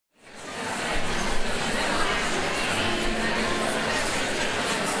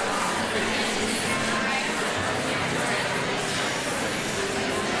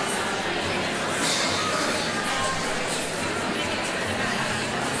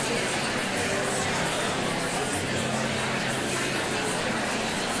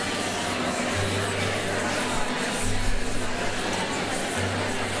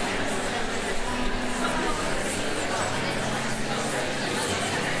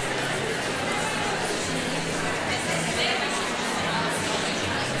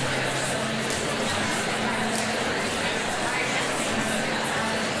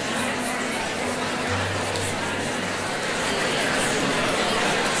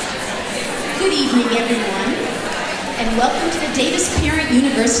Good evening, everyone, and welcome to the Davis Parent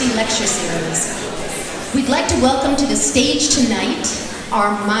University Lecture Series. We'd like to welcome to the stage tonight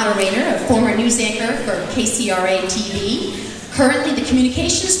our moderator, a former news anchor for KCRA TV, currently the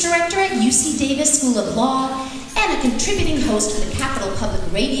Communications Director at UC Davis School of Law, and a contributing host for the Capital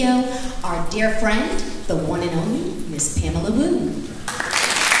Public Radio, our dear friend, the one and only Miss Pamela Wu.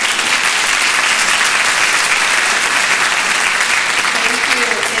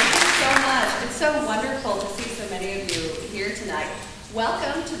 So wonderful to see so many of you here tonight.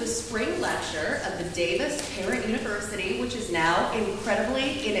 Welcome to the spring lecture of the Davis Parent University, which is now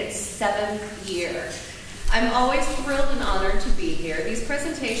incredibly in its 7th year. I'm always thrilled and honored to be here. These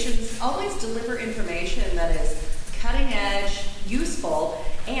presentations always deliver information that is cutting edge, useful,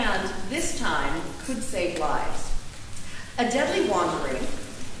 and this time could save lives. A Deadly Wandering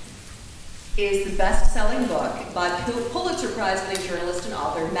is the best-selling book by Pulitzer Prize-winning journalist and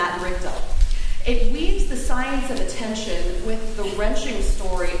author Matt Richtel. It weaves the science of attention with the wrenching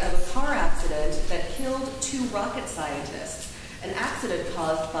story of a car accident that killed 2 rocket scientists, an accident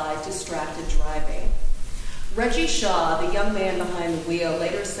caused by distracted driving. Reggie Shaw, the young man behind the wheel,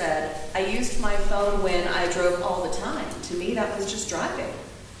 later said, "I used my phone when I drove all the time. To me, that was just driving."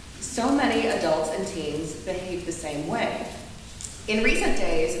 So many adults and teens behave the same way. In recent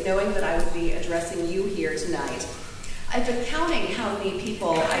days, knowing that I would be addressing you here tonight, I've been counting how many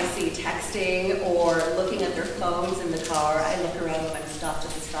people I see texting or looking at their phones in the car. I look around when I'm stopped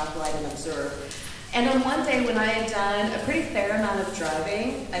at the stoplight and observe. And on one day when I had done a pretty fair amount of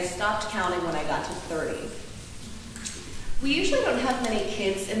driving, I stopped counting when I got to 30. We usually don't have many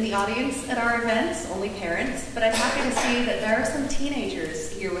kids in the audience at our events, only parents, but I'm happy to see that there are some teenagers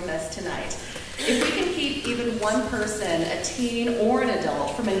here with us tonight. If we can keep even one person, a teen or an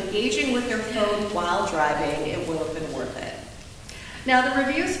adult, from engaging with their phone while driving, it will have been worth it. Now, the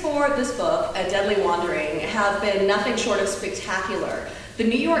reviews for this book, A Deadly Wandering, have been nothing short of spectacular. The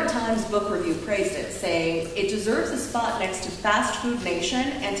New York Times book review praised it, saying, "It deserves a spot next to Fast Food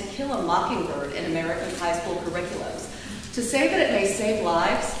Nation and To Kill a Mockingbird in American high school curriculums. To say that it may save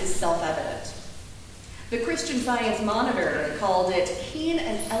lives is self-evident." The Christian Science Monitor called it keen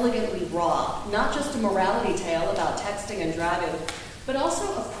and elegantly raw, not just a morality tale about texting and driving, but also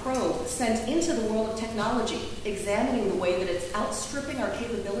a probe sent into the world of technology, examining the way that it's outstripping our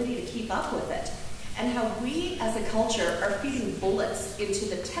capability to keep up with it, and how we as a culture are feeding bullets into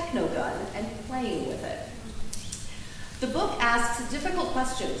the techno-gun and playing with it. The book asks difficult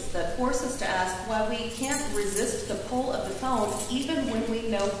questions that force us to ask why we can't resist the pull of the phone even when we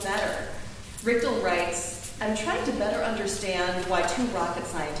know better. Richtel writes, "I'm trying to better understand why 2 rocket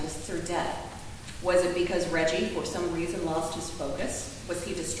scientists are dead. Was it because Reggie, for some reason, lost his focus? Was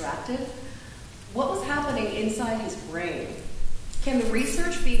he distracted? What was happening inside his brain? Can the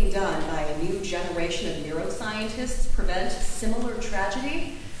research being done by a new generation of neuroscientists prevent similar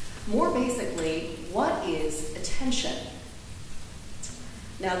tragedy? More basically, what is attention?"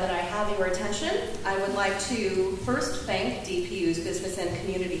 Now that I have your attention, I would like to first thank DPU's business and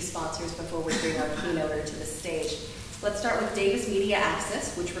community sponsors before we bring our keynoter to the stage. Let's start with Davis Media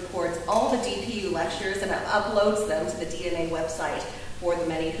Access, which records all the DPU lectures and uploads them to the DNA website for the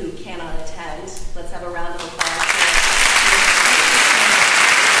many who cannot attend. Let's have a round of applause.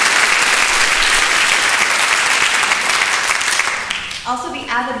 Also the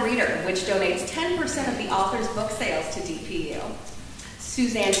Avid Reader, which donates 10% of the author's book sales to DPU.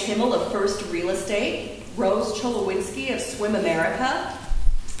 Suzanne Kimmel of First Real Estate, Rose Cholowinski of Swim America,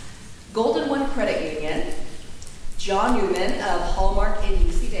 Golden One Credit Union, John Newman of Hallmark Inn,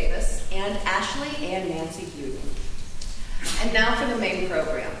 UC Davis, and Ashley and Nancy Yudin. And now for the main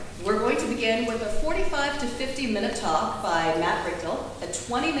program. We're going to begin with a 45 to 50-minute talk by Matt Richtel, a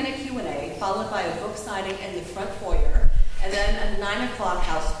 20-minute Q&A, followed by a book signing in the front foyer, and then a 9 o'clock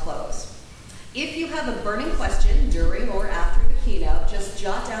house close. If you have a burning question during or after the keynote, just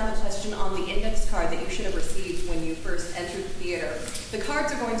jot down the question on the index card that you should have received when you first entered the theater. The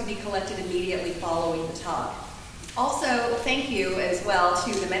cards are going to be collected immediately following the talk. Also, thank you as well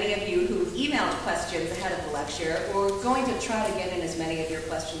to the many of you who emailed questions ahead of the lecture. We're going to try to get in as many of your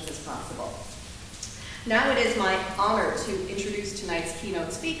questions as possible. Now it is my honor to introduce tonight's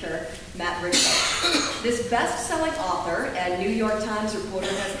keynote speaker, Matt Richtel. This best-selling author and New York Times reporter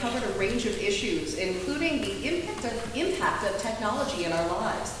has covered a range of issues, including the impact of technology in our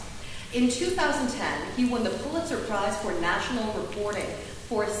lives. In 2010, he won the Pulitzer Prize for National Reporting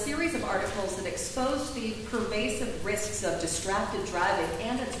for a series of articles that exposed the pervasive risks of distracted driving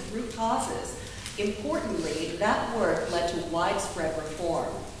and its root causes. Importantly, that work led to widespread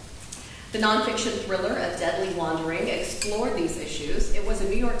reform. The nonfiction thriller A Deadly Wandering explored these issues. It was a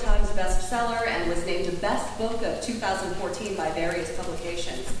New York Times bestseller and was named the best book of 2014 by various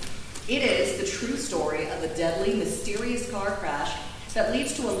publications. It is the true story of a deadly, mysterious car crash that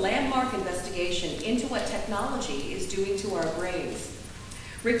leads to a landmark investigation into what technology is doing to our brains.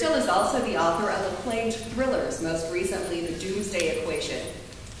 Richtel is also the author of acclaimed thrillers, most recently The Doomsday Equation.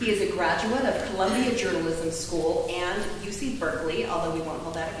 He is a graduate of Columbia Journalism School and UC Berkeley, although we won't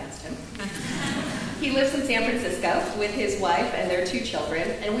hold that against him. He lives in San Francisco with his wife and their 2 children,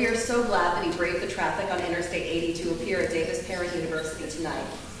 and we are so glad that he braved the traffic on Interstate 80 to appear at Davis Parent University tonight.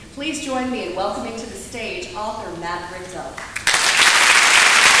 Please join me in welcoming to the stage author Matt Richtel.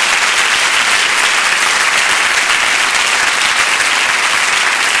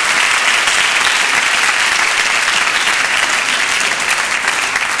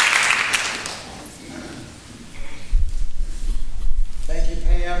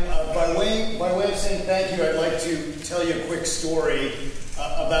 By way of saying thank you, I'd like to tell you a quick story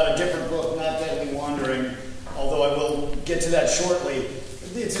about a different book, Not Deadly Wandering, although I will get to that shortly.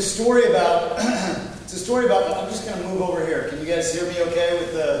 It's a story about, I'm just going to move over here. Can you guys hear me okay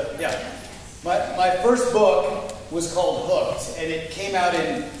with the, yeah. My first book was called Hooked, and it came out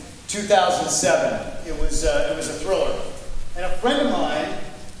in 2007. It was a thriller. And a friend of mine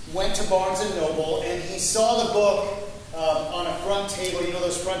went to Barnes & Noble, and he saw the book on a front table, you know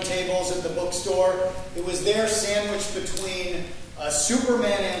those front tables at the bookstore? It was there sandwiched between a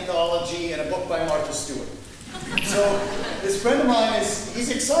Superman anthology and a book by Martha Stewart. So this friend of mine,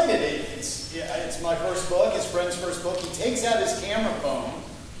 he's excited. It's my first book, his friend's first book. He takes out his camera phone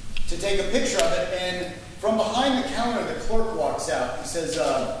to take a picture of it, and from behind the counter, the clerk walks out. He says,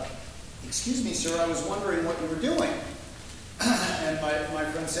 "Excuse me, sir, I was wondering what you were doing." And my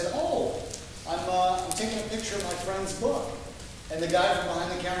friend said, "Oh, I'm taking a picture of my friend's book." And the guy from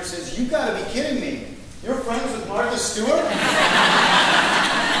behind the counter says, "You've got to be kidding me. You're friends with Martha Stewart?"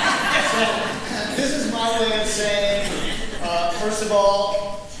 So this is my way of saying, first of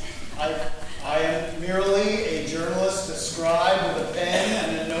all, I am merely a journalist, a scribe with a pen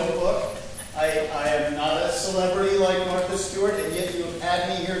and a notebook. I am not a celebrity like Martha Stewart, and yet you have had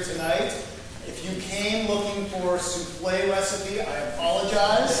me here tonight. If you came looking for a souffle recipe, I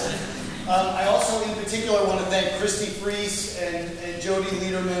apologize. I also, in particular, want to thank Christy Freese and Jody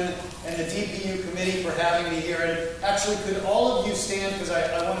Liederman and the DPU committee for having me here. And actually, could all of you stand, because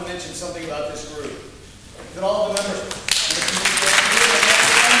I want to mention something about this group. Could all of the members of the committee stand here?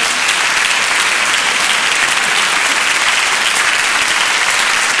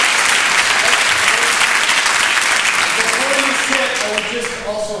 Before you sit, I would just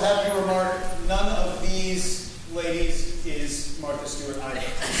also have you remark, none of these ladies is Martha Stewart either.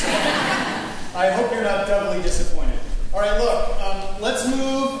 I hope you're not doubly disappointed. All right, look, let's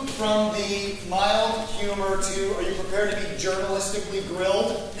move from the mild humor to, are you prepared to be journalistically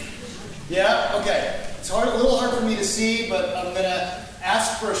grilled? Yeah? Okay. It's a little hard for me to see, but I'm going to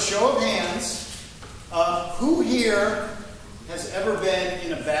ask for a show of hands. Who here has ever been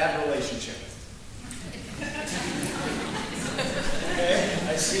in a bad relationship? Okay,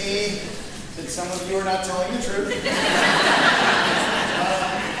 I see that some of you are not telling the truth.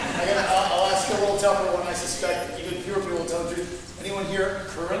 I'll ask a little tougher one. I suspect even fewer people will tell the truth. Anyone here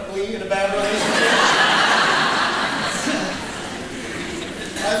currently in a bad relationship?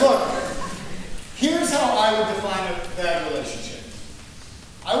 Look, here's how I would define a bad relationship.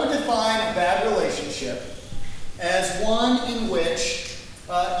 I would define a bad relationship as one in which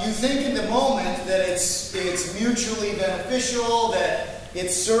you think in the moment that it's mutually beneficial, that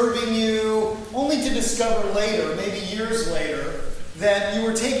it's serving you, only to discover later, maybe years later, that you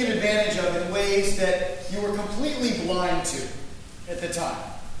were taken advantage of in ways that you were completely blind to at the time.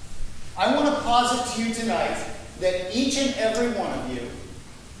 I want to posit to you tonight that each and every one of you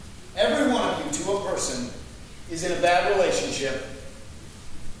to a person, is in a bad relationship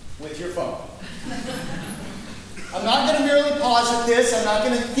with your phone. I'm not going to merely posit this. I'm not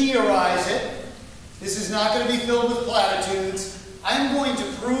going to theorize it. This is not going to be filled with platitudes. I'm going to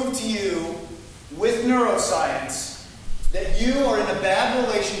prove to you with neuroscience that you are in a bad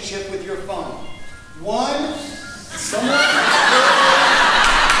relationship with your phone. One, someone...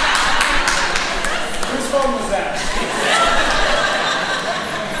 Whose phone was that?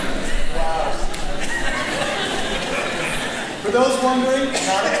 Wow. For those wondering,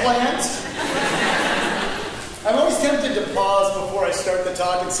 not a plant. I'm always tempted to pause before I start the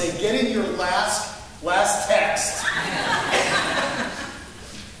talk and say, get in your last text.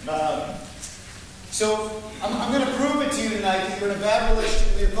 So I'm going to prove it to you tonight that you're in a bad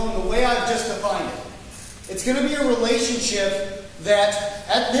relationship with your phone the way I've just defined it. It's going to be a relationship that,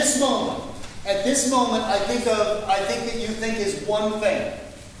 at this moment, at this moment, I think that you think is one thing.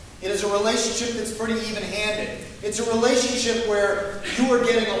 It is a relationship that's pretty even-handed. It's a relationship where you are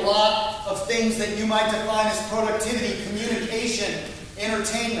getting a lot of things that you might define as productivity, communication,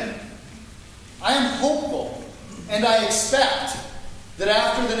 entertainment. I am hopeful, and I expect that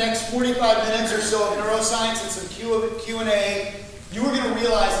after the next 45 minutes or so of neuroscience and some Q&A, you are going to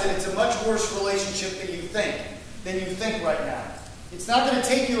realize that it's a much worse relationship than you think right now. It's not going to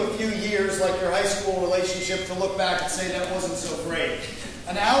take you a few years like your high school relationship to look back and say that wasn't so great.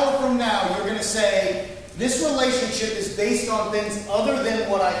 An hour from now, you're going to say, this relationship is based on things other than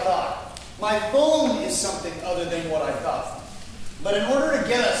what I thought. My phone is something other than what I thought. But in order to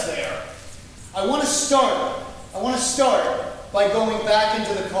get us there, I want to start by going back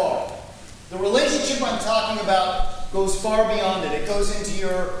into the car. The relationship I'm talking about goes far beyond it. It goes into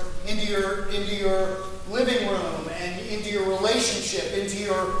your living room and into your relationship, into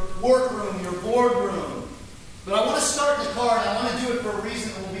your workroom, your boardroom. But I want to start in the car, and I want to do it for a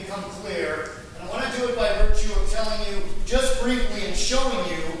reason that will become clear. And I want to do it by virtue of telling you just briefly and showing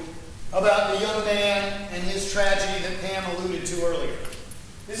you about the young man and his tragedy that Pam alluded to earlier.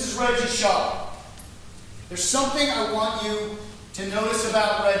 This is Reggie Shaw. There's something I want you to notice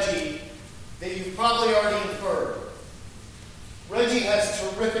about Reggie that you've probably already inferred. Reggie has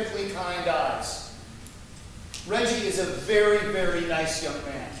terrifically kind eyes. Reggie is a very, very nice young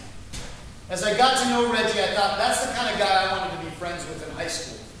man. As I got to know Reggie, I thought, that's the kind of guy I wanted to be friends with in high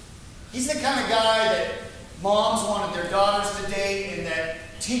school. He's the kind of guy that moms wanted their daughters to date and that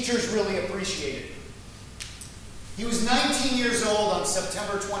teachers really appreciated. He was 19 years old on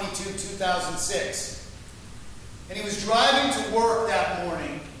September 22, 2006. And he was driving to work that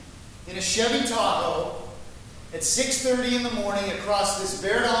morning in a Chevy Tahoe at 6:30 in the morning across this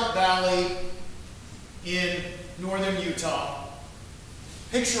Verdant Valley in northern Utah.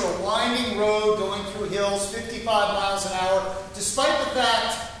 Picture a winding road going through hills, 55 miles an hour, despite the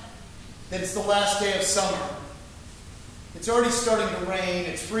fact that it's the last day of summer. It's already starting to rain,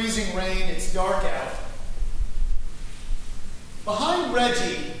 it's freezing rain, it's dark out. Behind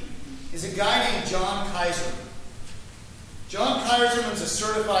Reggie is a guy named John Kaiserman. John Kaiserman's a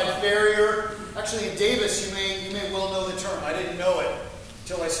certified farrier. Actually, in Davis, you may well know the term. I didn't know it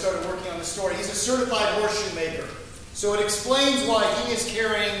until I started working on the story. He's a certified horseshoe maker. So it explains why he is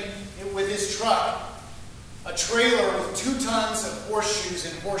carrying, with his truck, a trailer with 2 tons of horseshoes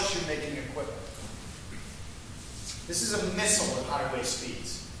and horseshoe making equipment. This is a missile at highway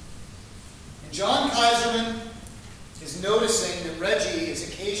speeds. And John Kaiserman is noticing that Reggie is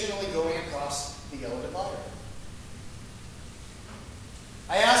occasionally going across the yellow divider.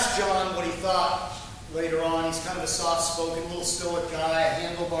 I asked John what he thought later on. He's kind of a soft-spoken, little stoic guy, a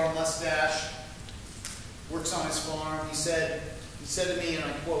handlebar mustache, works on his farm. He said to me, and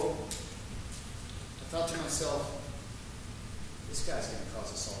I quote, I thought to myself, this guy's going to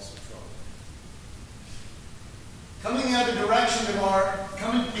cause us all some trouble. Coming the other direction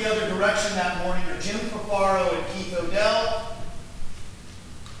that morning are Jim Fafaro and Keith Odell.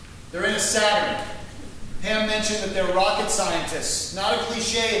 They're in a Saturn. Pam mentioned that they're rocket scientists. Not a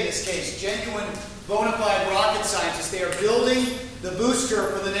cliche in this case. Genuine, bona fide rocket scientists. They are building the booster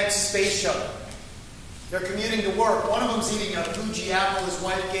for the next space shuttle. They're commuting to work. One of them's eating a Fuji apple his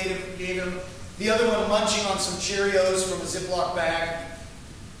wife gave him. The other one munching on some Cheerios from a Ziploc bag.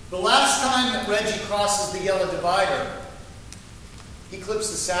 The last time that Reggie crosses the yellow divider, he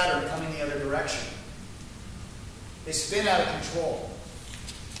clips the Saturn coming the other direction. They spin out of control.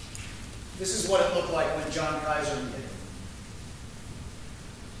 This is what it looked like when John Kaiserman hit him.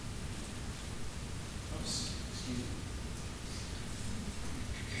 Oops, excuse me.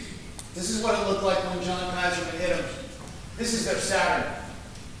 This is what it looked like when John Kaiserman hit him. This is their Saturn.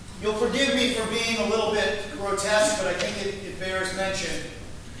 You'll forgive me for being a little bit grotesque, but I think it bears mention.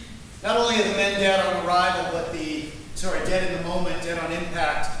 Not only are the men dead on arrival, dead in the moment, dead on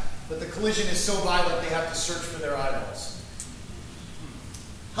impact, but the collision is so violent they have to search for their eyeballs.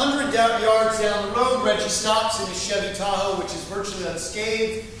 100 yards down the road, Reggie stops in his Chevy Tahoe, which is virtually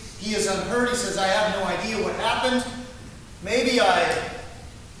unscathed. He is unhurt. He says, I have no idea what happened. Maybe I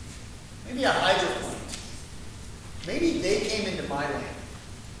hydroplaned. Maybe they came into my land.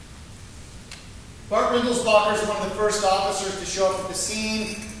 Bart Rindelsbacher is one of the first officers to show up at the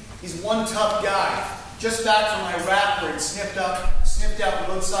scene. He's one tough guy, just back from Iraq where he sniffed out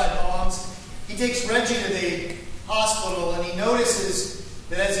roadside bombs. He takes Reggie to the hospital, and he notices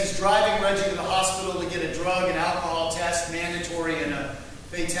that as he's driving Reggie to the hospital to get a drug and alcohol test, mandatory and a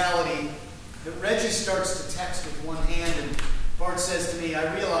fatality, that Reggie starts to text with one hand, and Bart says to me,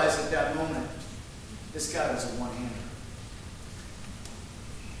 I realized at that moment, this guy was a one-hander.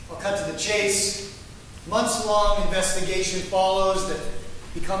 I'll cut to the chase. Months-long investigation follows that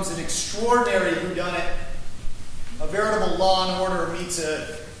becomes an extraordinary whodunit. A veritable Law and Order meets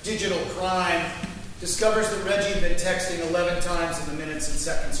a digital crime. Discovers that Reggie had been texting 11 times in the minutes and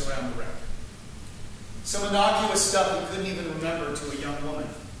seconds around the wreck. Some innocuous stuff he couldn't even remember to a young woman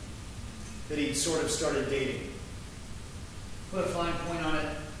that he'd sort of started dating. Put a fine point on it.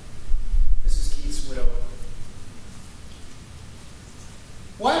 This is Keith's widow.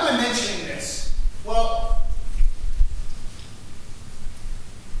 Why am I mentioning this? Well,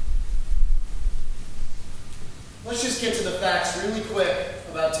 let's just get to the facts really quick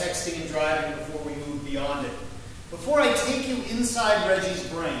about texting and driving before we move beyond it. Before I take you inside Reggie's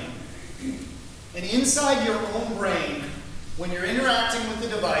brain, and inside your own brain, when you're interacting with the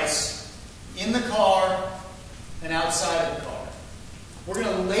device, in the car and outside of the car. We're going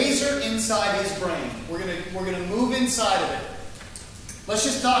to laser inside his brain. We're going to move inside of it. Let's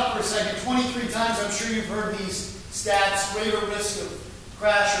just talk for a second. 23 times, I'm sure you've heard these stats. Greater risk of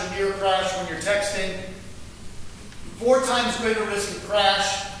crash or near crash when you're texting. 4 times greater risk of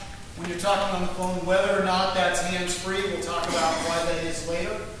crash when you're talking on the phone, whether or not that's hands-free. We'll talk about why that is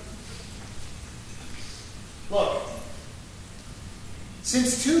later. Look,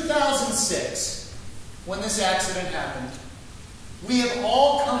 since 2006, when this accident happened, we have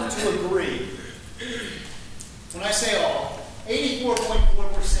all come to agree, when I say all,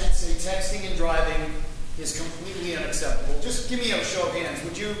 84.4% say texting and driving is completely unacceptable. Just give me a show of hands.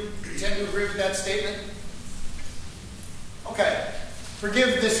 Would you tend to agree with that statement? Okay.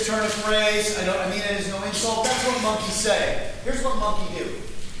 Forgive this turn of phrase. I mean it as no insult. That's what monkeys say. Here's what monkeys do.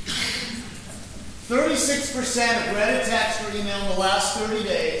 36% have read a text or email in the last 30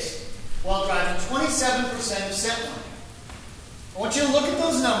 days while driving. 27% have sent one. I want you to look at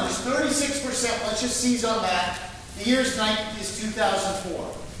those numbers. 36%, let's just seize on that. The year is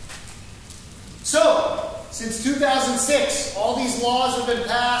 2004. So, since 2006, all these laws have been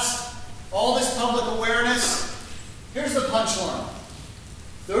passed, all this public awareness. Here's the punchline.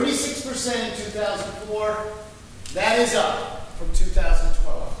 36% in 2004, that is up from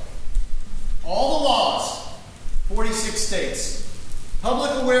 2012. All the laws, 46 states.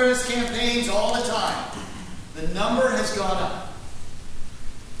 Public awareness campaigns all the time. The number has gone up.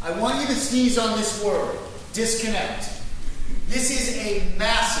 I want you to seize on this word, disconnect. This is a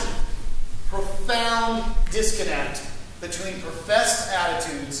massive, profound disconnect between professed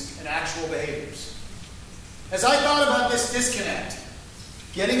attitudes and actual behaviors. As I thought about this disconnect,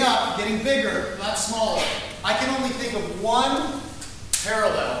 getting up, getting bigger, not smaller, I can only think of one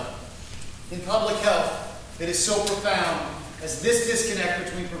parallel in public health that is so profound as this disconnect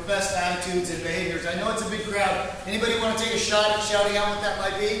between professed attitudes and behaviors. I know it's a big crowd. Anybody want to take a shot at shouting out what that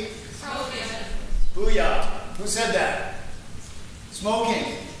might be? Smoking. Booyah. Who said that?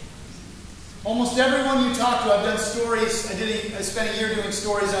 Smoking. Almost everyone you talk to, I've done stories, I spent a year doing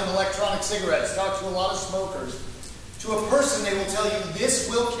stories on electronic cigarettes, talked to a lot of smokers. To a person, they will tell you, this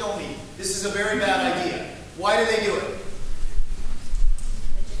will kill me. This is a very bad idea. Why do they do it?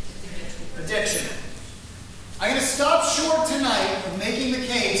 Addiction. I'm going to stop short tonight of making the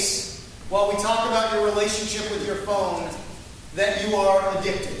case, while we talk about your relationship with your phone, that you are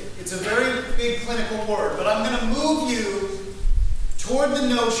addicted. It's a very big clinical word, but I'm going to move you toward the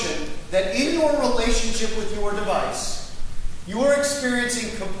notion that in your relationship with your device, you are experiencing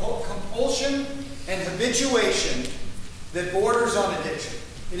compulsion and habituation that borders on addiction.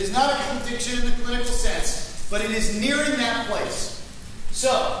 It is not an addiction in the clinical sense, but it is nearing that place.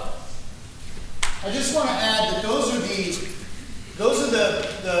 So, I just want to add that those are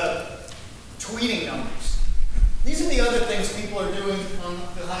the tweeting numbers. These are the other things people are doing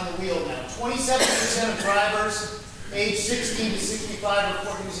behind the wheel now. 27% of drivers age 16 to 65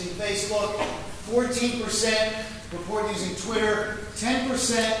 report using Facebook. 14% report using Twitter.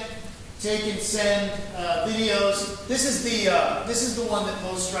 10% take and send videos. This is the one that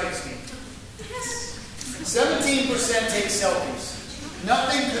most strikes me. 17% take selfies.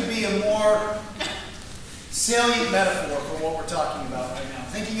 Nothing could be a more salient metaphor for what we're talking about right now.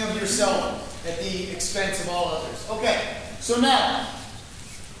 Thinking of yourself at the expense of all others. Okay, so now,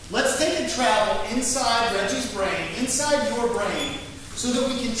 let's take a travel inside Reggie's brain, inside your brain, so that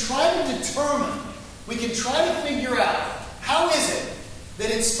we can try to determine, we can try to figure out, how is it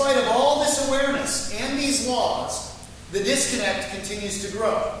that in spite of all this awareness and these laws, the disconnect continues to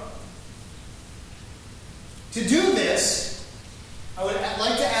grow? To do this, I would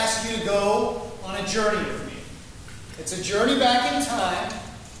like to ask you to go on a journey with me. It's a journey back in time.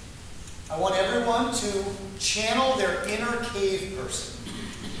 I want everyone to channel their inner cave person.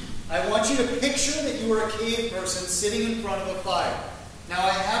 I want you to picture that you are a cave person sitting in front of a fire. Now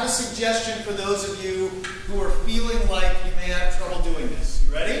I have a suggestion for those of you who are feeling like you may have trouble doing this.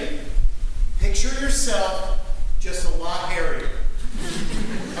 You ready? Picture yourself just a lot hairier.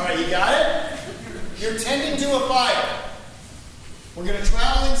 All right, you got it? You're tending to a fire. We're going to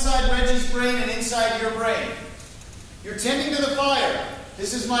travel inside Reggie's brain and inside your brain. You're tending to the fire.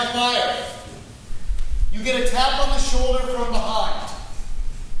 This is my fire. You get a tap on the shoulder from behind.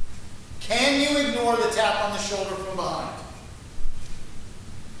 Can you ignore the tap on the shoulder from behind?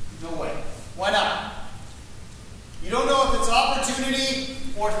 No way. Why not? You don't know if it's opportunity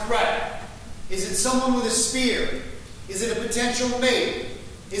or threat. Is it someone with a spear? Is it a potential mate?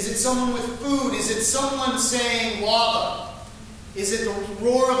 Is it someone with food? Is it someone saying lava? Is it the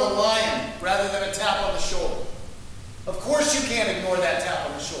roar of a lion rather than a tap on the shoulder? Of course you can't ignore that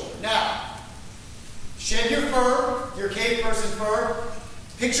tap on the shoulder. Now, shed your fur, your cave person fur.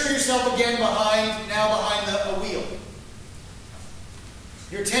 Picture yourself again behind a wheel.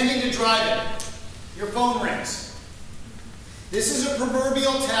 You're tending to drive it. Your phone rings. This is a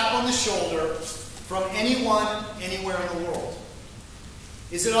proverbial tap on the shoulder from anyone, anywhere in the world.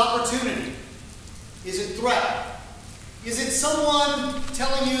 Is it opportunity? Is it threat? Is it someone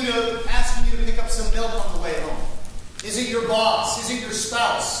asking you to pick up some milk on the way home? Is it your boss? Is it your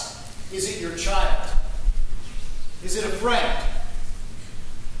spouse? Is it your child? Is it a friend?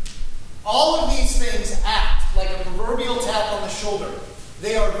 All of these things act like a proverbial tap on the shoulder.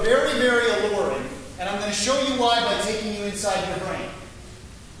 They are very, very alluring, and I'm going to show you why by taking you inside your brain.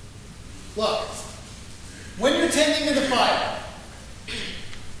 Look, when you're tending to the fire,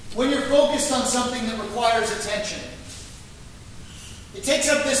 when you're focused on something that requires attention, it takes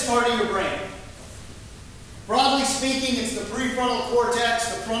up this part of your brain. Broadly speaking, it's the prefrontal cortex,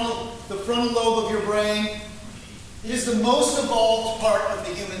 the frontal lobe of your brain. It is the most evolved part of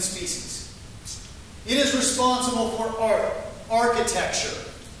the human species. It is responsible for art, architecture,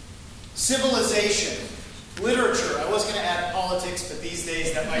 civilization, literature. I was going to add politics, but these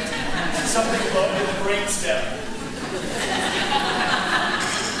days that might be something about in the brainstem.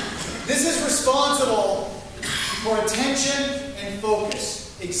 This is responsible for attention and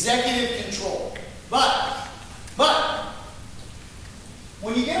focus, executive control. But,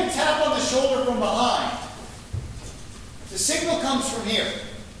 when you get a tap on the shoulder from behind, the signal comes from here.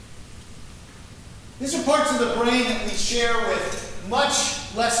 These are parts of the brain that we share with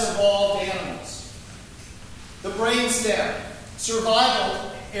much less evolved animals. The brainstem,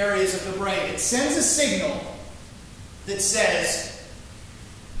 survival areas of the brain. It sends a signal that says,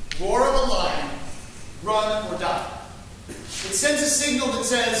 roar of a lion, run or die. It sends a signal that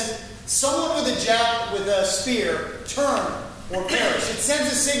says, someone with a spear, turn or perish. It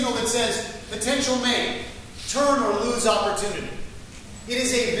sends a signal that says, potential mate, turn or lose opportunity. It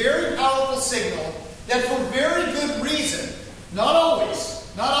is a very powerful signal that for very good reason, not always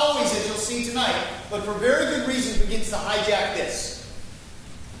as you'll see tonight, but for very good reason begins to hijack this.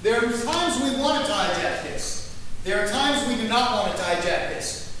 There are times we want to hijack this. There are times we do not want to hijack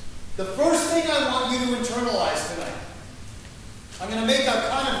this. The first thing I want you to internalize tonight, I'm going to make a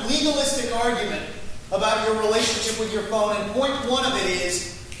kind of legalistic argument about your relationship with your phone, and point one of it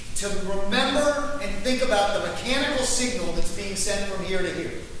is to remember and think about the mechanical signal that's being sent from here to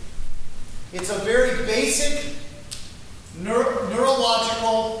here. It's a very basic,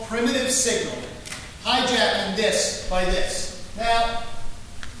 neurological, primitive signal, hijacking this by this. Now,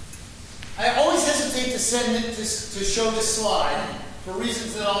 I always hesitate to show this slide for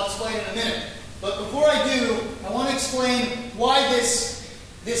reasons that I'll explain in a minute. But before I do, I want to explain why this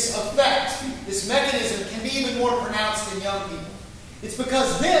effect, this mechanism, can be even more pronounced in young people. It's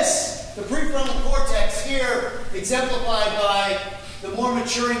because the prefrontal cortex here, exemplified by the more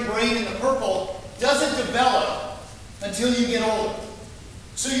maturing brain in the purple, doesn't develop until you get older.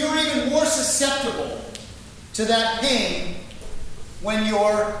 So you're even more susceptible to that pain when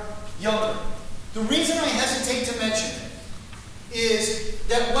you're younger. The reason I hesitate to mention it is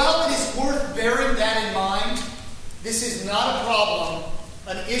that while it is worth bearing that in mind, this is not a problem,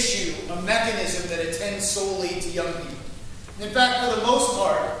 an issue, a mechanism that attends solely to young people. In fact, for the most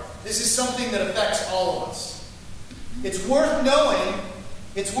part, this is something that affects all of us. It's worth knowing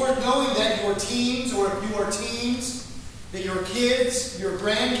that your teens, or if you are teens, that your kids, your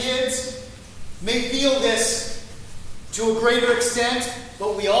grandkids, may feel this to a greater extent,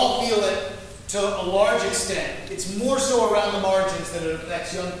 but we all feel it to a large extent. It's more so around the margins that it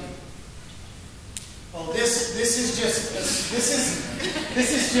affects young people. Well, this is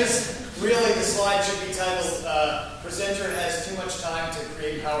just really, the slide should be titled, Presenter Has Too Much Time to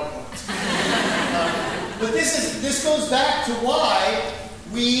Create PowerPoints. But this goes back to why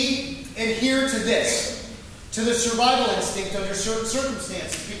we adhere to this. to the survival instinct under certain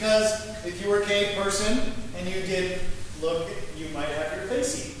circumstances. Because if you were a cave person and you did look, you might have your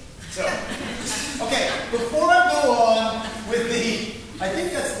face eaten. So, okay, before I go on with I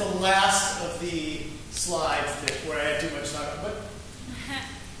think that's the last of the slides where I had too much time, but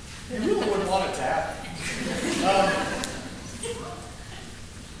you really wouldn't want it to happen.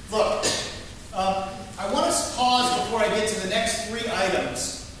 Look, I want to pause before I get to the next 3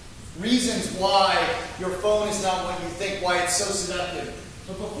 items, reasons why your phone is not what you think, why it's so seductive.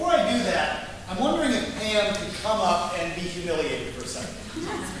 But before I do that, I'm wondering if Pam could come up and be humiliated for a second.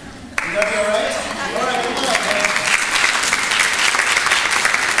 Would that be all right? All right, come on up, Pam.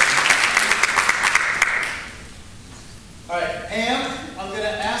 All right, Pam, I'm going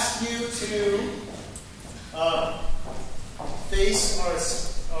to ask you to face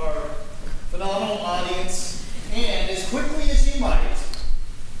our phenomenal audience and, as quickly as you might,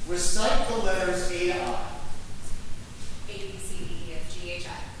 recite the letters A to I. A, B, C, D, E, F, G, H, I.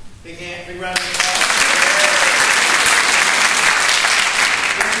 Big hand, big round of applause.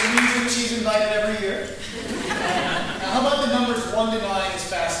 It's a music she's invited every year. Now, how about the numbers 1 to 9 as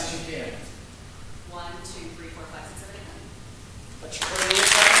fast as you can? 1, 2, 3, 4, 5, 6, 7, 8, 9. Let's try to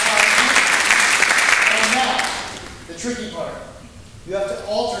fast. And now, the tricky part. You have to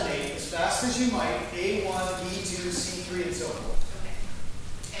alternate as fast as you might A1, B2, C3, and so forth.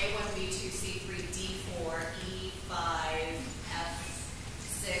 Okay. A1, B2, C3, D4, E5,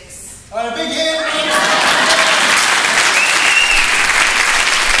 F6. All right, a big hand.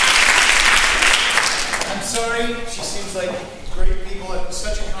 I'm sorry. She seems like great people. It was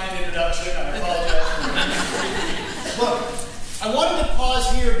such a kind introduction. I apologize. Look, I wanted to pause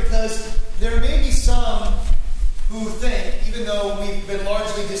here because there may be some who think, even though we've been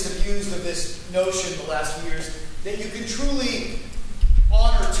largely disabused of this notion the last few years, that you can truly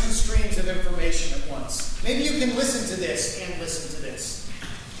honor 2 streams of information at once. Maybe you can listen to this and listen to this.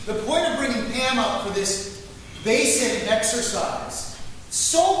 The point of bringing Pam up for this basic exercise,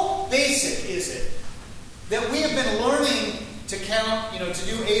 so basic is it, that we have been learning to count, to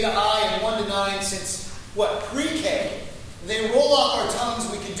do A to I and 1 to 9 since, what, pre-K. They roll off our tongues.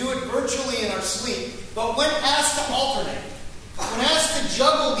 We can do it virtually in our sleep. But when asked to alternate, when asked to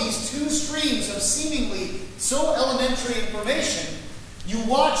juggle these 2 streams of seemingly so elementary information, you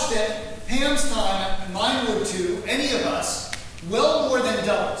watch that Pam's time, and mine would too, any of us, well more than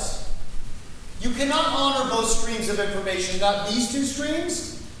doubles. You cannot honor both streams of information, not these 2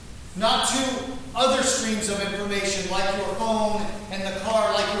 streams, not 2 other streams of information like your phone and the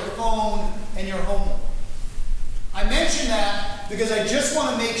car, like your phone and your homework. I mention that because I just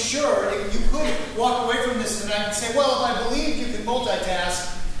want to make sure if you could walk away from this tonight and say, well, if I believed you could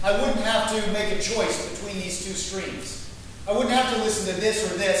multitask, I wouldn't have to make a choice between these 2 streams. I wouldn't have to listen to this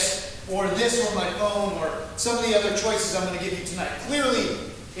or my phone, or some of the other choices I'm going to give you tonight. Clearly,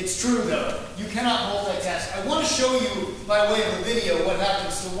 it's true, though. You cannot multitask. I want to show you, by way of a video, what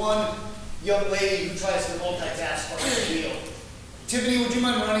happens to one young lady who tries to multitask on the wheel. Tiffany, would you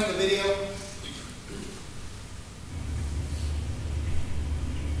mind running the video?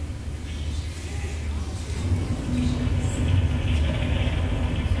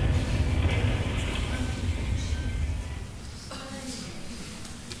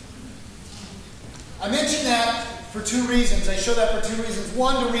 I mention that for 2 reasons. I show that for 2 reasons.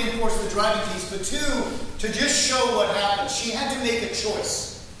 1, to reinforce the driving piece, but 2, to just show what happened. She had to make a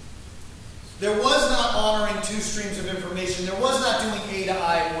choice. There was not honoring 2 streams of information. There was not doing A to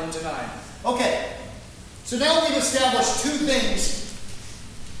I and 1 to 9. Okay, so now we've established 2 things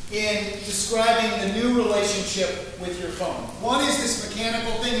in describing the new relationship with your phone. 1 is this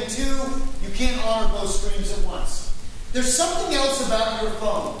mechanical thing, and 2, you can't honor both streams at once. There's something else about your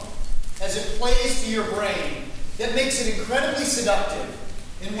phone as it plays to your brain that makes it incredibly seductive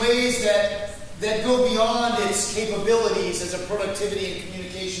in ways that go beyond its capabilities as a productivity and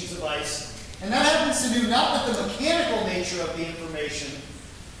communications device. And that happens to do not with the mechanical nature of the information,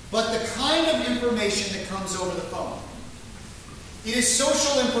 but the kind of information that comes over the phone. It is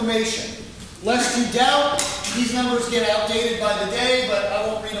social information. Lest you doubt, these numbers get outdated by the day, but I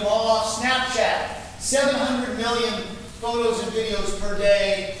won't read them all off. Snapchat, 700 million photos and videos per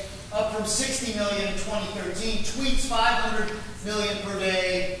day, up from 60 million in 2013. Tweets, 500 million per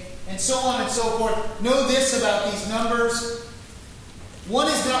day, and so on and so forth. Know this about these numbers. One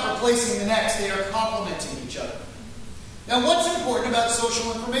is not replacing the next. They are complementing each other. Now, what's important about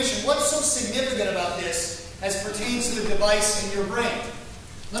social information? What's so significant about this as pertains to the device in your brain?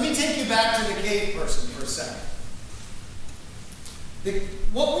 Let me take you back to the cave person for a second.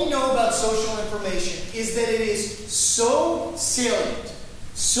 What we know about social information is that it is so salient,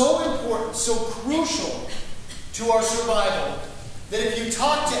 so important, so crucial to our survival that if you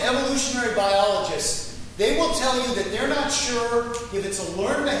talk to evolutionary biologists, they will tell you that they're not sure if it's a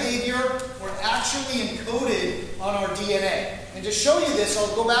learned behavior or actually encoded on our DNA. And to show you this,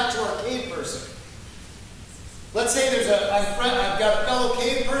 I'll go back to our cave person. Let's say I've got a fellow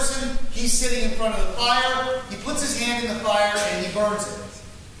cave person. He's sitting in front of the fire. He puts his hand in the fire and he burns it.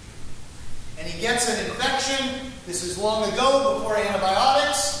 And he gets an infection. This is long ago, before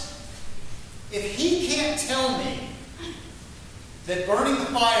antibiotics. If he can't tell me that burning the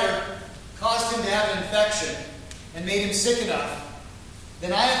fire caused him to have an infection and made him sick enough,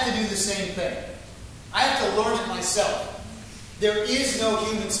 then I have to do the same thing. I have to learn it myself. There is no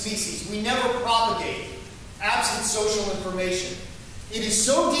human species. We never propagate absent social information. It is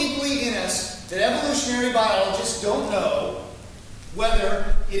so deeply in us that evolutionary biologists don't know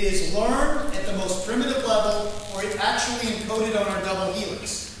whether it is learned at the most primitive level or it actually encoded on our double helix.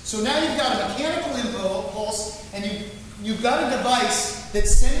 So now you've got a mechanical impulse and you've got a device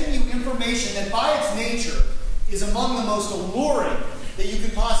that's sending you information that by its nature is among the most alluring that you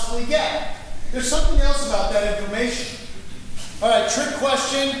could possibly get. There's something else about that information. All right, trick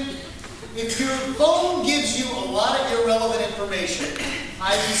question. If your phone gives you a lot of irrelevant information,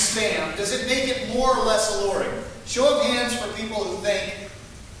 i.e. spam, does it make it more or less alluring? Show of hands for people who think,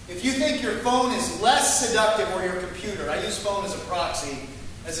 if you think your phone is less seductive or your computer, I use phone as a proxy,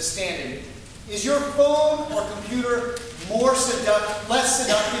 as a stand-in, is your phone or computer less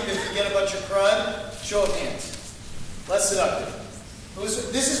seductive if you get a bunch of crud? Show of hands. Less seductive.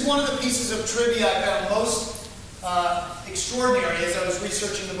 This is one of the pieces of trivia I found most extraordinary as I was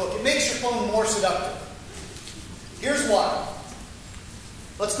researching the book. It makes your phone more seductive. Here's why.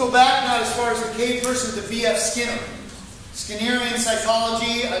 Let's go back not as far as the cave person to B.F. Skinner. Skinnerian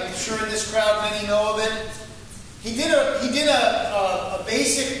psychology, I'm sure in this crowd many know of it. He did a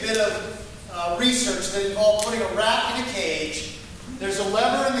basic bit of research that involved putting a rat in a cage. There's a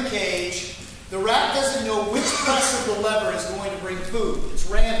lever in the cage. The rat doesn't know which press of the lever is going to bring food. It's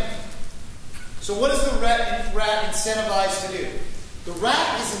random. So what is the rat incentivized to do? The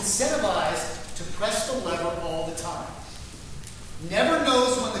rat is incentivized to press the lever all the time. Never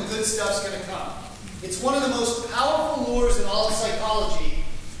knows when the good stuff's going to come. It's one of the most powerful lures in all of psychology.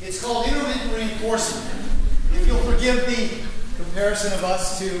 It's called intermittent reinforcement. If you'll forgive the comparison of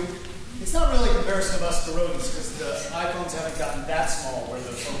us to, it's not really a comparison of us to rodents because the iPhones haven't gotten that small where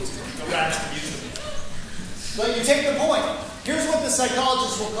the rats can use them. But you take the point. Here's what the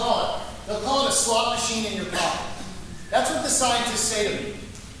psychologists will call it. They'll call it a slot machine in your pocket. That's what the scientists say to me.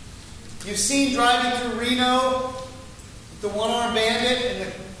 You've seen driving through Reno, the one-armed bandit and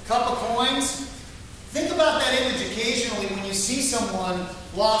the cup of coins. Think about that image occasionally when you see someone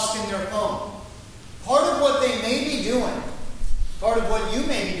lost in their phone. Part of what they may be doing, part of what you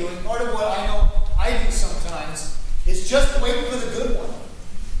may be doing, part of what I know I do sometimes, is just wait for the good one.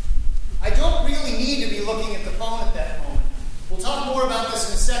 I don't really need to be looking at the phone at that moment. We'll talk more about this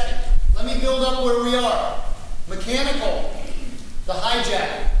in a second. Let me build up where we are. Mechanical, the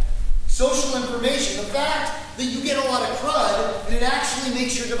hijacking, social information, the fact that you get a lot of crud and it actually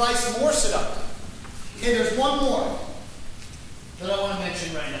makes your device more seductive. Okay, there's one more that I want to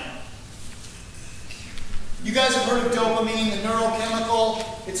mention right now. You guys have heard of dopamine, the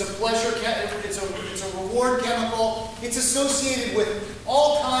neurochemical. It's a pleasure, it's a reward chemical. It's associated with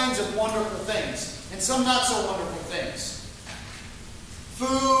all kinds of wonderful things and some not so wonderful things.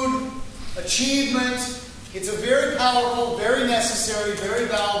 Food, achievement. It's a very powerful, very necessary, very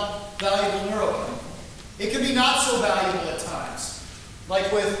valuable neurochemical. It can be not so valuable at times,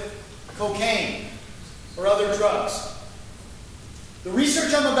 like with cocaine or other drugs. The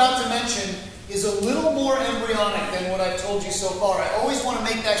research I'm about to mention is a little more embryonic than what I've told you so far. I always want to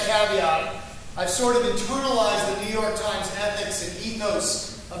make that caveat. I've sort of internalized the New York Times ethics and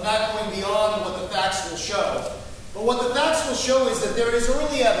ethos of not going beyond what the facts will show. But what the facts will show is that there is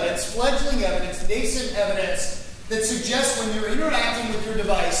early evidence, fledgling evidence, nascent evidence that suggests when you're interacting with your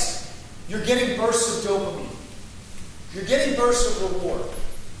device, you're getting bursts of dopamine. You're getting bursts of reward.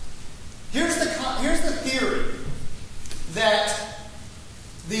 Here's the theory that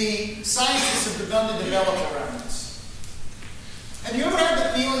the scientists have begun to develop around this. Have you ever had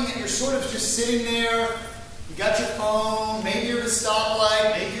the feeling that you're sort of just sitting there, you got your phone, maybe you're at a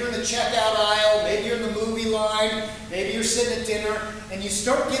stoplight, maybe you're in the checkout aisle, maybe you're in the movie line, maybe you're sitting at dinner, and you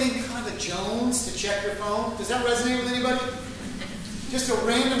start getting kind of a Jones to check your phone? Does that resonate with anybody? Just a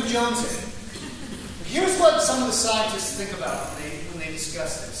random Jonesing. Here's what some of the scientists think about when they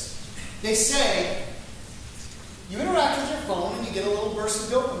discuss this. They say, you interact with your phone and you get a little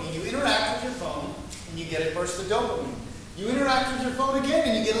burst of dopamine. You interact with your phone and you get a burst of dopamine. You interact with your phone again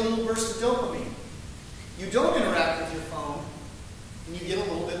and you get a little burst of dopamine. you don't interact with your phone, and you get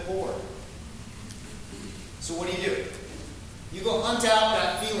a little bit bored. So what do? You go hunt out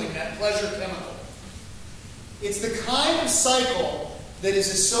that feeling, that pleasure chemical. It's the kind of cycle that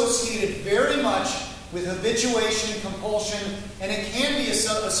is associated very much with habituation, compulsion, and it can be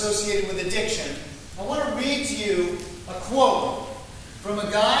associated with addiction. I want to read to you a quote from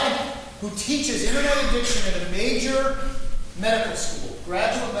a guy who teaches internet addiction at a major medical school,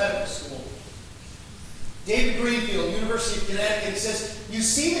 graduate medical school. David Greenfield, University of Connecticut, says, you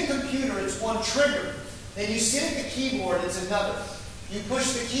see the computer, it's one trigger. Then you sit at the keyboard, it's another. You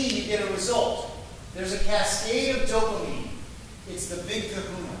push the key, you get a result. There's a cascade of dopamine. It's the big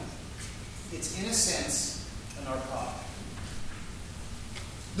kahuna. It's, in a sense, a narcotic.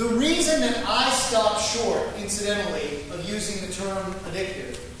 The reason that I stopped short, incidentally, of using the term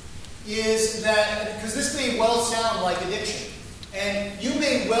addictive is that, because this may well sound like addiction, and you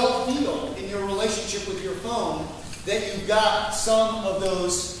may well feel in your relationship with your phone that you've got some of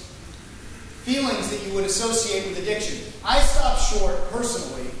those feelings that you would associate with addiction. I stopped short,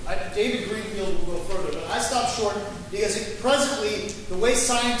 personally. David Greenfield will go further, but I stopped short because presently, the way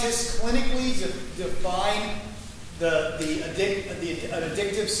scientists clinically define an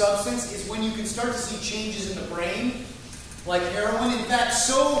addictive substance is when you can start to see changes in the brain, like heroin. In fact,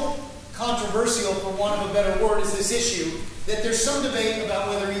 so controversial, for want of a better word, is this issue that there's some debate about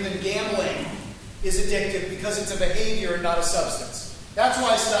whether even gambling is addictive because it's a behavior and not a substance. That's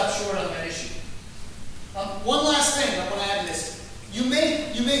why I stopped short on that issue. One last thing I want to add to this. You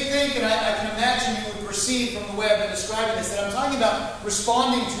may think, and I can imagine you would perceive from the way I've been describing this, that I'm talking about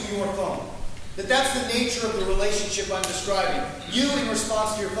responding to your phone. That's the nature of the relationship I'm describing. You in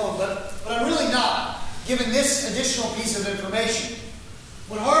response to your phone. But I'm really not, given this additional piece of information.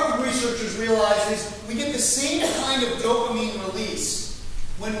 What Harvard researchers realize is we get the same kind of dopamine release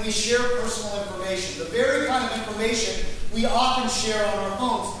when we share personal information. The very kind of information we often share on our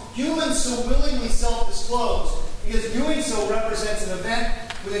phones. Humans so willingly self-disclose because doing so represents an event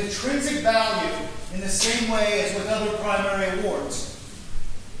with intrinsic value in the same way as with other primary awards.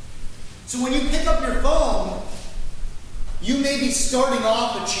 So when you pick up your phone, you may be starting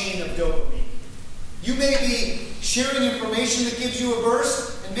off a chain of dopamine. You may be sharing information that gives you a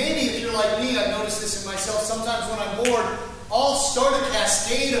burst, and maybe if you're like me, I've noticed this in myself, sometimes when I'm bored, I'll start a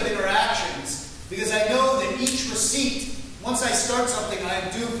cascade of interactions because I know that each receipt, once I start something, I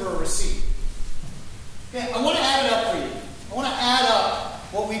am due for a receipt. Okay, I want to add it up for you. I want to add up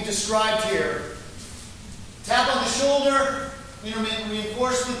what we've described here. Tap on the shoulder, intermittent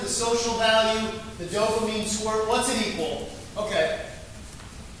reinforcement, the social value, the dopamine squirt. What's it equal? Okay.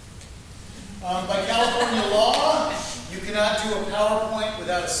 By California law, you cannot do a PowerPoint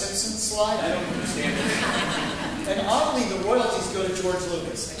without a Simpsons slide. I don't understand it. And oddly, the royalties go to George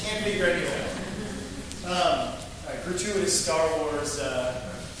Lucas. I can't figure anything out. Gratuitous Star Wars.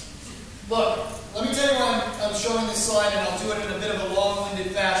 Look, let me tell you why I'm showing this slide, and I'll do it in a bit of a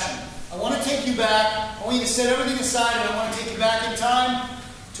long-winded fashion. I want to take you back. I want you to set everything aside, and I want to take you back in time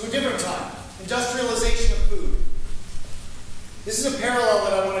to a different time. Industrialization of food. This is a parallel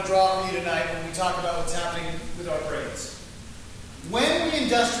that I want to draw for you tonight when we talk about what's happening with our brains. When we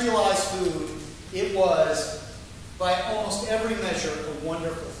industrialized food, it was, by almost every measure, a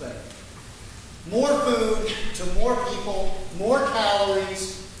wonderful thing. More food to more people, more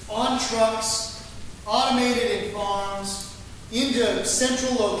calories, on trucks, automated in farms, into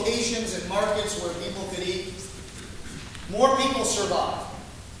central locations and markets where people could eat. More people survive.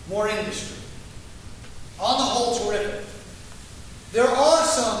 More industry. On the whole, terrific. There are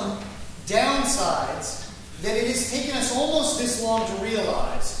some downsides that it has taken us almost this long to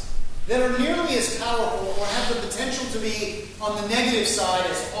realize that are nearly as powerful or have the potential to be on the negative side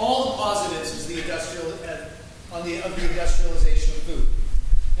as all the positives of the industrialization of food.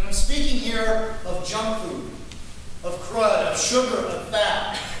 And I'm speaking here of junk food, of crud, of sugar, of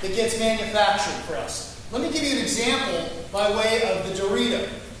fat that gets manufactured for us. Let me give you an example by way of the Dorito.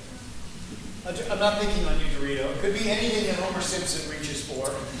 I'm not picking on you, Dorito. It could be anything that Homer Simpson reaches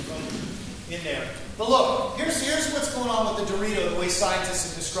for in there. But look, here's what's going on with the Dorito, the way scientists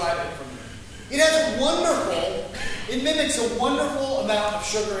have described it for me. It mimics a wonderful amount of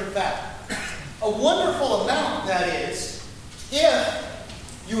sugar and fat. A wonderful amount, that is, if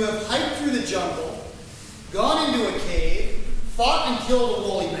you have hiked through the jungle, gone into a cave, fought and killed a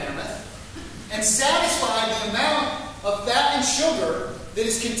woolly mammoth, and satisfied the amount of fat and sugar that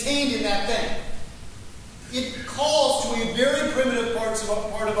is contained in that thing. It calls to a very primitive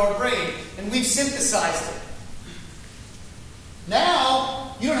part of our brain, and we've synthesized it.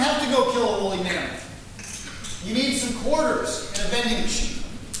 Now, you don't have to go kill a woolly mammoth. You need some quarters and a vending machine.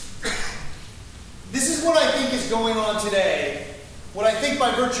 This is is what I think is going on today. What I think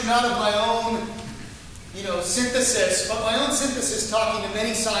by virtue not of my own, synthesis, but my own synthesis talking to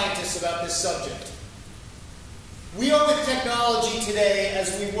many scientists about this subject. We are with technology today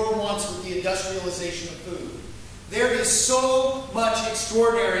as we were once with the industrialization of food. There is so much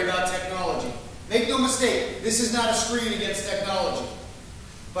extraordinary about technology. Make no mistake, this is not a screed against technology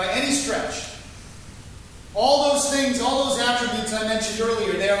by any stretch. All those things, all those attributes I mentioned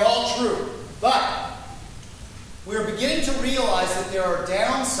earlier, they are all true. But we are beginning to realize that there are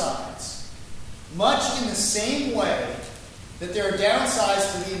downsides, much in the same way that there are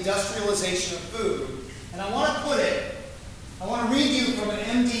downsides to the industrialization of food. And I want to read you from an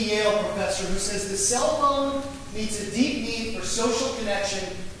MD Yale professor who says the cell phone meets a deep need for social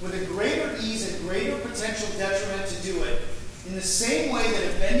connection with a greater ease and greater potential detriment to do it, in the same way that a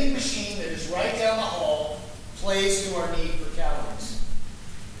vending machine that is right down the hall plays to our need for calories.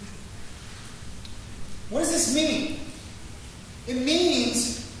 What does this mean? It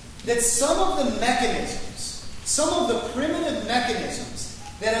means that some of the mechanisms, some of the primitive mechanisms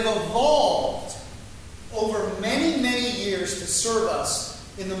that have evolved over many, many years to serve us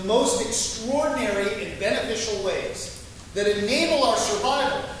in the most extraordinary and beneficial ways, that enable our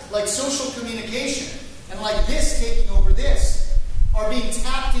survival, like social communication, and like this taking over this, are being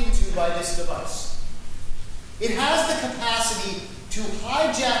tapped into by this device. It has the capacity to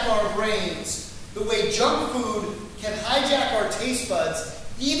hijack our brains the way junk food can hijack our taste buds,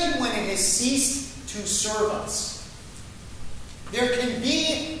 even when it has ceased to serve us. There can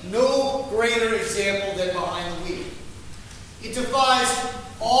be no greater example than behind the wheel. It defies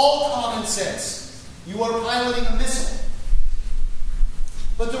all common sense. You are piloting a missile.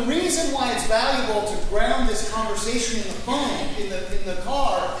 But the reason why it's valuable to ground this conversation in the phone, in the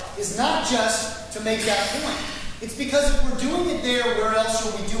car, is not just to make that point. It's because if we're doing it there, where else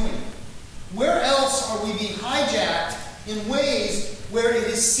are we doing it? Where else are we being hijacked in ways where it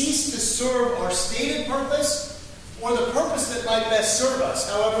has ceased to serve our stated purpose or the purpose that might best serve us,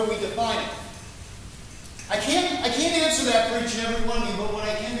 however we define it? I can't answer that for each and every one of you, but what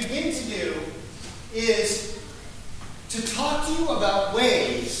I can begin to do is to talk to you about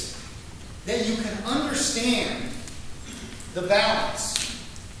ways that you can understand the balance,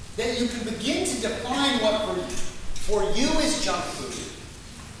 that you can begin to define what for you is junk food,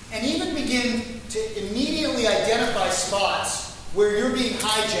 and even begin to immediately identify spots where you're being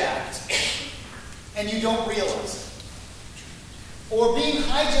hijacked and you don't realize it. Or being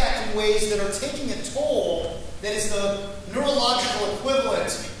hijacked in ways that are taking a toll that is the neurological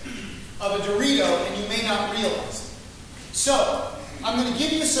equivalent of a Dorito, and you may not realize it. So, I'm going to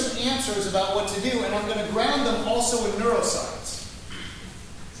give you some answers about what to do, and I'm going to ground them also in neuroscience.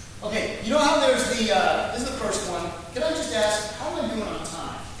 Okay, you know how there's the, this is the first one. Can I just ask, how am I doing on time?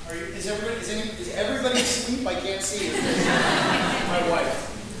 Is everybody asleep? I can't see you. My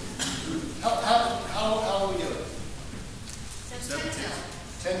wife. How are we doing?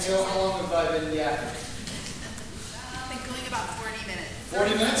 10 till. How long have I been yakking? I've been going about 40 minutes.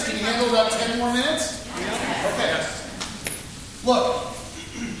 40 minutes? Can you handle about 10 more minutes? Okay. Look,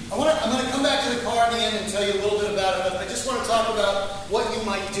 I'm going to come back to the car at the end and tell you a little bit about it, but I just want to talk about what you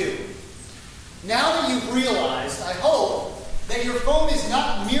might do. Now that you've realized, I hope, that your phone is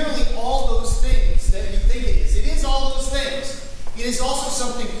not merely all those things that you think it is. It is all those things. It is also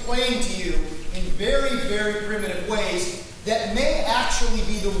something playing to you in very, very primitive ways that may actually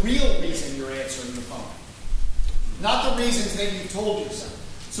be the real reason you're answering the phone. Not the reasons that you told yourself.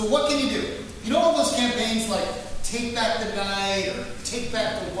 So what can you do? You know all those campaigns like Take Back the Night, or Take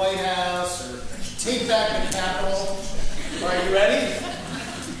Back the White House, or Take Back the Capitol? Are you ready?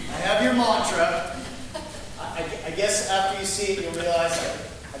 I have your mantra. I guess after you see it, you'll realize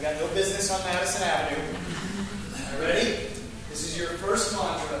I got no business on Madison Avenue. Are you ready? This is your first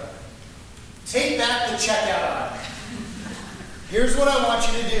mantra. Take back the checkout aisle. Here's what I want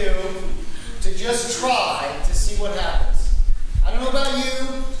you to do to just try to see what happens. I don't know about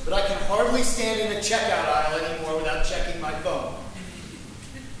you, but I can hardly stand in a checkout aisle anymore without checking my phone.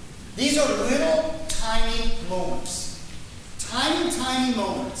 These are little, tiny moments. Tiny, tiny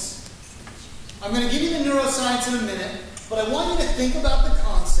moments. I'm going to give you the neuroscience in a minute, but I want you to think about the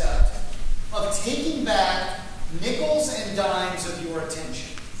concept of taking back nickels and dimes of your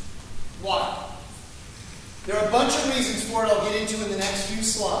attention. Why? There are a bunch of reasons for it I'll get into in the next few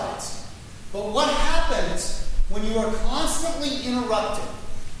slides. But what happens when you are constantly interrupted,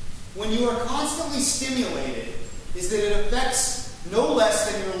 when you are constantly stimulated, is that it affects no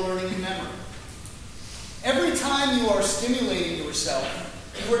less than your learning and memory. Every time you are stimulating yourself,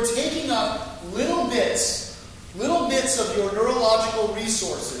 you are taking up little bits of your neurological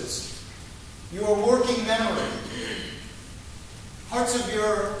resources your working memory, parts of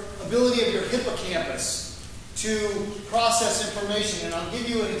your ability of your hippocampus to process information. And I'll give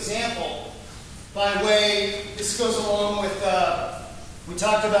you an example by way, this goes along with, we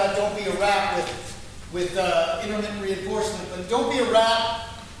talked about don't be a rat with intermittent reinforcement, but don't be a rat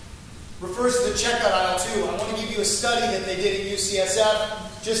refers to the checkout aisle too. I want to give you a study that they did at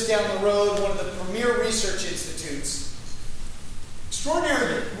UCSF, just down the road, one of the premier research institutes.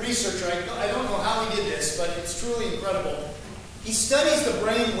 Extraordinary researcher, I don't know how he did this, but it's truly incredible. He studies the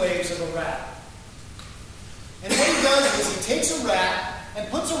brain waves of a rat. And what he does is he takes a rat and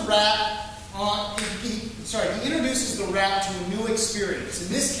puts a rat on, he introduces the rat to a new experience.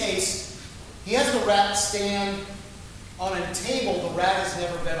 In this case, he has the rat stand on a table the rat has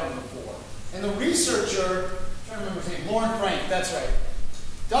never been on before. And the researcher, I'm trying to remember his name, Lauren Frank, that's right.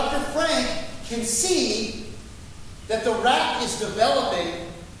 Dr. Frank can see that the rat is developing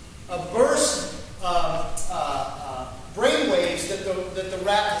a burst of brain waves that the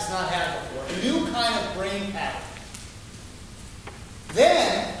rat has not had before, a new kind of brain pattern.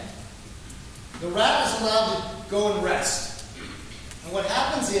 Then, the rat is allowed to go and rest. And what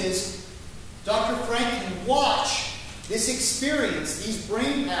happens is, Dr. Frank can watch this experience, these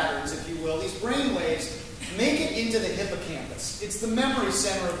brain patterns, if you will, these brain waves, make it into the hippocampus. It's the memory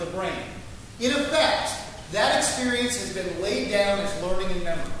center of the brain. In effect, that experience has been laid down as learning and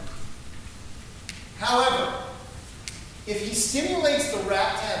memory. However, if he stimulates the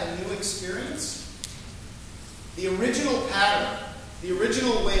rat to have a new experience, the original pattern, the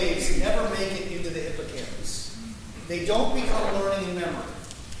original waves never make it into the hippocampus. They don't become learning and memory.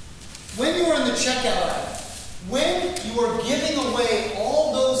 When you are in the checkout aisle, when you are giving away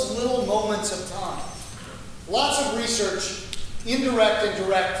all those little moments of time, lots of research, indirect and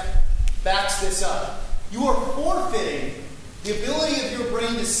direct, backs this up. You are forfeiting the ability of your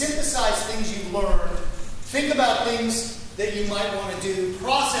brain to synthesize things you've learned, think about things that you might want to do,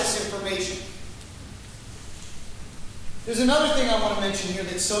 process information. There's another thing I want to mention here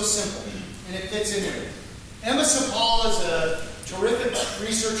that's so simple, and it fits in here. Emma Sapala is a terrific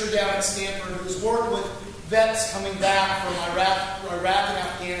researcher down at Stanford who's worked with vets coming back from Iraq and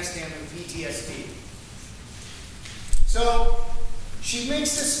Afghanistan with PTSD. So she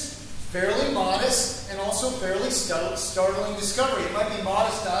makes this fairly modest and also fairly startling discovery. It might be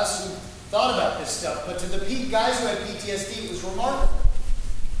modest to us who thought about this stuff, but to the guys who had PTSD, it was remarkable.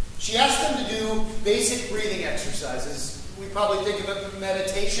 She asked them to do basic breathing exercises. We probably think of it as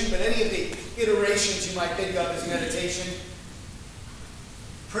meditation, but any of the iterations you might think of as meditation.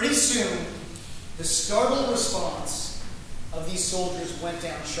 Pretty soon, the startled response of these soldiers went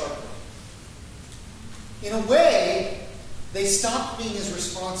down sharply. In a way, they stopped being as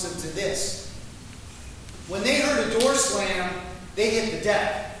responsive to this. When they heard a door slam, they hit the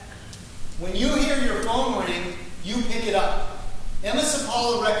deck. When you hear your phone ring, you pick it up. Emma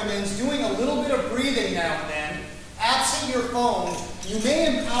Sapala recommends doing a little bit of breathing now and then. Absent your phone, you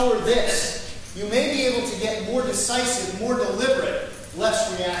may empower this. You may be able to get more decisive, more deliberate,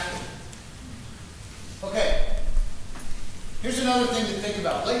 less reactive. Okay, here's another thing to think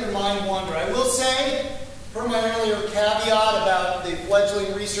about. Let your mind wander. I will say, per my earlier caveat about the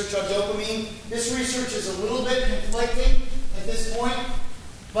fledgling research on dopamine, this research is a little bit conflicting at this point,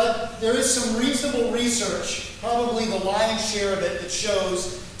 but there is some reasonable research, probably the lion's share of it, that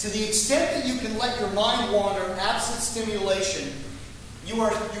shows to the extent that you can let your mind wander absent stimulation, you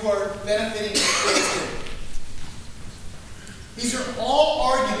are benefiting from creativity. These are all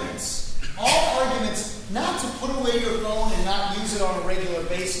arguments not to put away your phone and not use it on a regular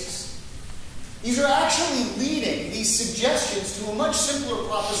basis. These are actually leading, these suggestions, to a much simpler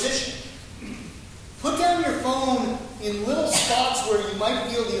proposition. Put down your phone in little spots where you might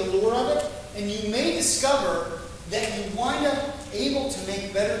feel the allure of it, and you may discover that you wind up able to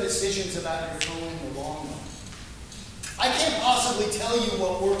make better decisions about your phone in the long run. I can't possibly tell you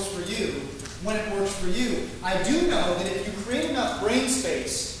what works for you when it works for you. I do know that if you create enough brain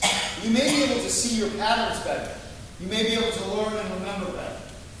space, you may be able to see your patterns better. You may be able to learn and remember better.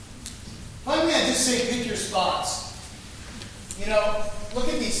 Finally, I just say pick your spots. You know, look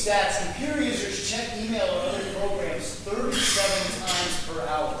at these stats. Computer users check email or other programs 37 times per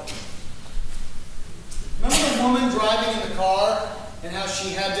hour. Remember the woman driving in the car and how she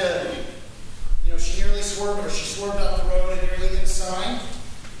had to, she nearly swerved, or she swerved off the road and nearly hit a sign?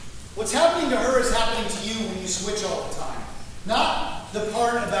 What's happening to her is happening to you when you switch all the time. Not the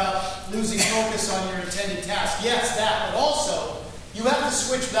part about losing focus on your intended task. Yes, that, but also you have to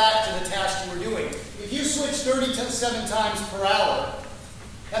switch back to the task you were doing. If you switch 37 times per hour,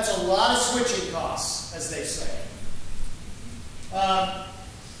 that's a lot of switching costs, as they say.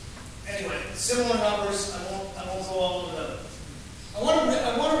 Anyway, similar numbers. I won't go all over them. I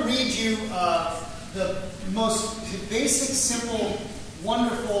want to read you the most basic, simple,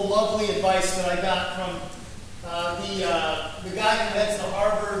 wonderful, lovely advice that I got from the guy who heads the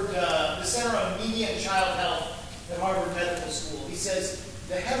Harvard, the Center on Media and Child Health at Harvard Medical School. He says,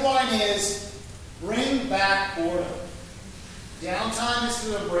 the headline is, bring back boredom. Downtime is to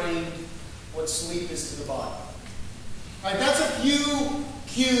the brain what sleep is to the body. All right, that's a few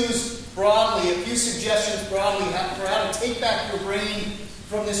cues broadly, a few suggestions broadly for how to take back your brain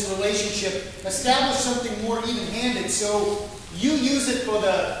from this relationship, establish something more even-handed so you use it for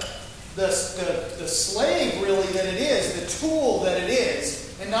the slave, really, that it is, the tool that it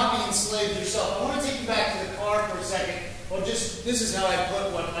is, and not be enslaved yourself. I want to take you back to the car for a second. Well, this is how I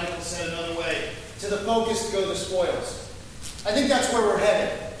put what Michael said another way. To the focused go the spoils. I think that's where we're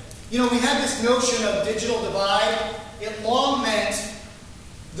headed. You know, we had this notion of digital divide. It long meant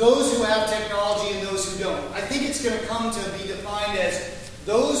those who have technology and those who don't. I think it's going to come to be defined as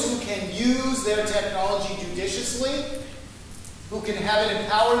those who can use their technology judiciously, who can have it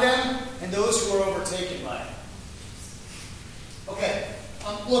empower them, and those who are overtaken by it. Okay,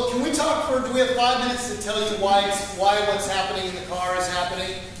 look, can we talk do we have 5 minutes to tell you why what's happening in the car is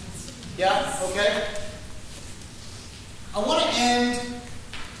happening? Yeah? Okay? I want to end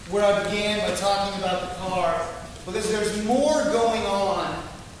where I began by talking about the car, because there's more going on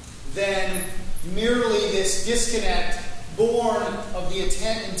than merely this disconnect born of the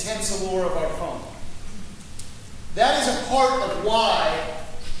intense allure of our phone. That is a part of why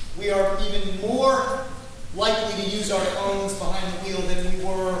we are even more likely to use our phones behind the wheel than we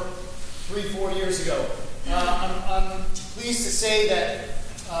were 3-4 years ago. I'm pleased to say that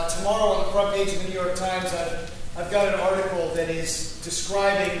tomorrow on the front page of the New York Times, I've got an article that is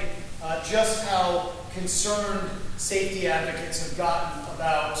describing just how concerned safety advocates have gotten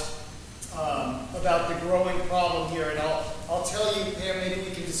about the growing problem here. And I'll tell you, Pam, maybe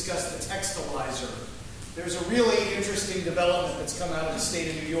we can discuss the textilizer. There's a really interesting development that's come out of the state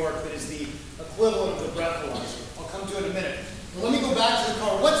of New York that is the equivalent of the breathalyzer. I'll come to it in a minute. But let me go back to the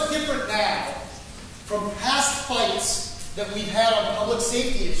car. What's different now from past fights that we've had on public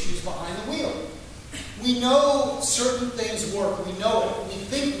safety issues behind the wheel? We know certain things work. We know it. We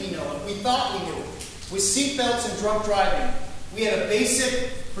think we know it. We thought we knew it. With seatbelts and drunk driving, we had a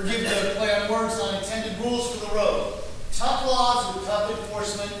basic, forgive the play on words, unintended rules for the road. Tough laws with tough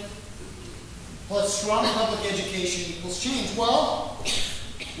enforcement, plus strong public education equals change. Well,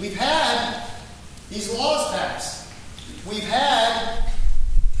 we've had these laws passed. We've had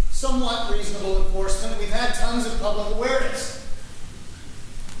somewhat reasonable enforcement. We've had tons of public awareness.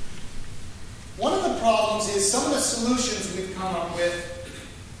 One of the problems is some of the solutions we've come up with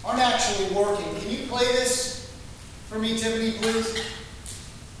aren't actually working. Can you play this for me, Tiffany, please?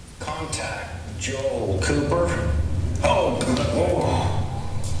 Contact Joel Cooper. Oh.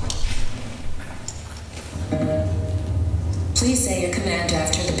 Please say your command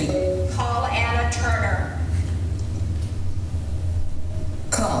after the beep. Call Anna Turner.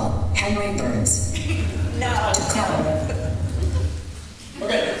 Call Henry Burns. No. To call.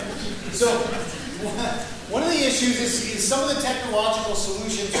 Okay, so one of the issues is some of the technological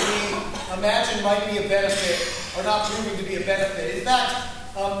solutions we imagine might be a benefit are not proving to be a benefit. In fact,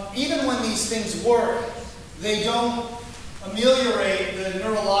 even when these things work, they don't ameliorate the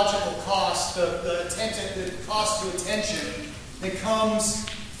neurological cost, the cost to attention that comes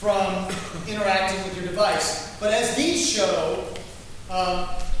from interacting with your device. But as these show,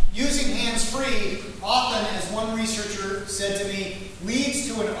 using hands-free often, as one researcher said to me, leads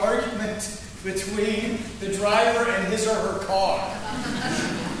to an argument between the driver and his or her car.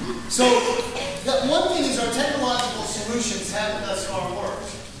 So, that one thing is our technological solutions haven't thus far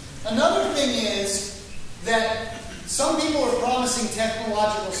worked. Another thing is that some people are promising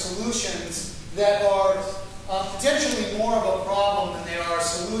technological solutions that are potentially more of a problem than they are a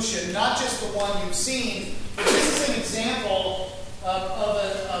solution, not just the one you've seen, but this is an example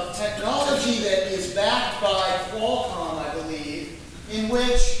of technology that is backed by Qualcomm, I believe, in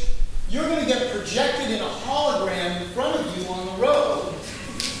which you're going to get projected in a hologram in front of you on the road.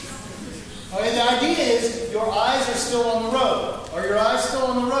 Okay, the idea is your eyes are still on the road. Are your eyes still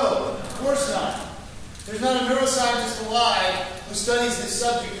on the road? Of course not. There's not a neuroscientist alive who studies this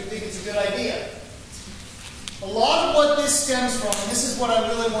subject who thinks it's a good idea. A lot of what this stems from, and this is what I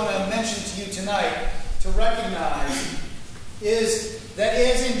really want to mention to you tonight, to recognize, is that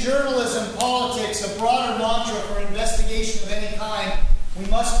as in journalism, politics, a broader mantra for investigation of any kind, we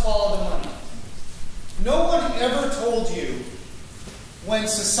must follow the money. No one ever told you, when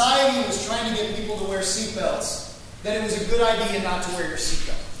society was trying to get people to wear seatbelts, that it was a good idea not to wear your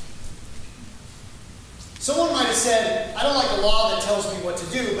seatbelt. Someone might have said, I don't like a law that tells me what to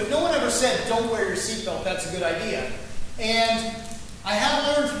do, but no one ever said, don't wear your seatbelt, that's a good idea. And I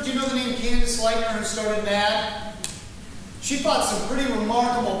have learned, do you know the name Candace Lightner who started MAD? She fought some pretty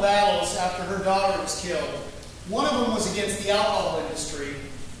remarkable battles after her daughter was killed. One of them was against the alcohol industry.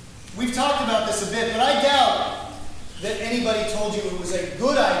 We've talked about this a bit, but I doubt that anybody told you it was a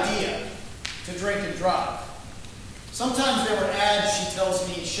good idea to drink and drive. Sometimes there were ads, she tells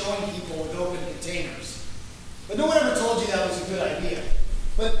me, showing people with open containers. But no one ever told you that was a good idea.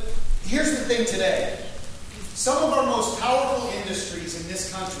 But here's the thing today. Some of our most powerful industries in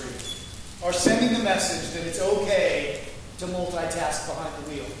this country are sending the message that it's okay to multitask behind the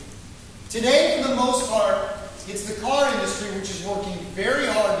wheel. Today, for the most part, it's the car industry which is working very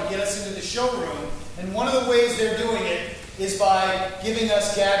hard to get us into the showroom. And one of the ways they're doing it is by giving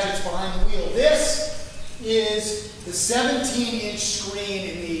us gadgets behind the wheel. This is the 17-inch screen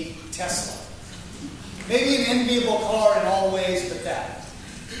in the Tesla. Maybe an enviable car in all ways but that.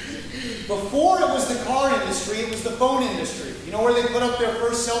 Before it was the car industry, it was the phone industry. You know where they put up their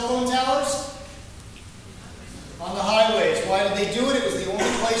first cell phone towers? On the highways. Why did they do it? It was the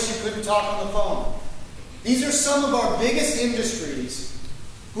only place you couldn't talk on the phone. These are some of our biggest industries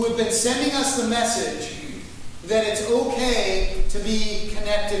who have been sending us the message that it's okay to be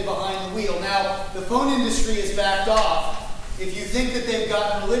connected behind the wheel. Now, the phone industry has backed off. If you think that they've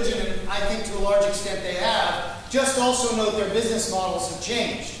gotten religion, and I think to a large extent they have, just also note their business models have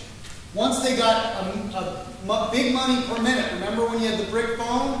changed. Once they got a big money per minute, remember when you had the brick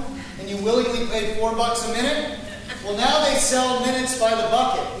phone and you willingly paid $4 a minute? Well, now they sell minutes by the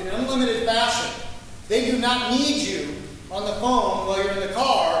bucket in unlimited fashion. They do not need you on the phone while you're in the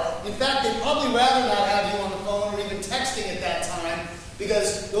car. In fact, they'd probably rather not have you on the phone or even texting at that time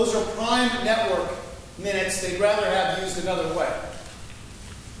because those are prime network minutes they'd rather have used another way.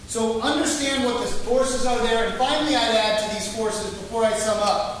 So understand what the forces are there. And finally, I'd add to these forces before I sum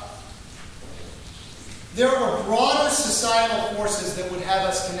up. There are broader societal forces that would have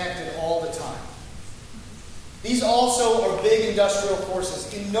us connected all the time. These also are big industrial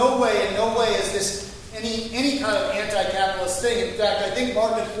forces. In no way is this any kind of anti-capitalist thing. In fact, I think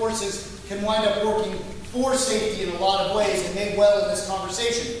market forces can wind up working for safety in a lot of ways and may well in this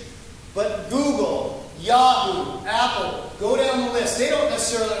conversation. But Google, Yahoo, Apple, go down the list. They don't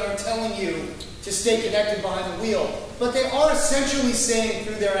necessarily are telling you to stay connected behind the wheel, but they are essentially saying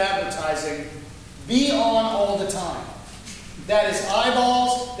through their advertising, be on all the time. That is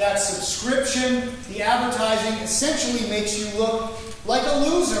eyeballs, that's subscription. The advertising essentially makes you look like a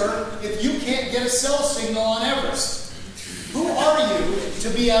loser if you can't get a cell signal on Everest. Who are you to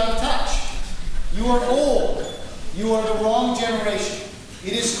be out of touch? You are old. You are the wrong generation.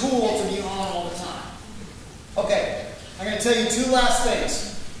 It is cool to be on all the time. Okay, I'm going to tell you two last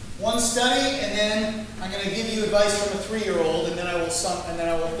things. One study, and then I'm going to give you advice from a 3-year-old, and then I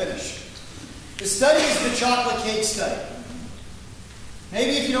will finish. The study is the chocolate cake study.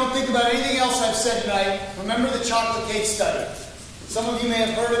 Maybe if you don't think about anything else I've said tonight, remember the chocolate cake study. Some of you may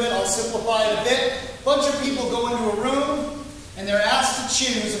have heard of it. I'll simplify it a bit. A bunch of people go into a room, and they're asked to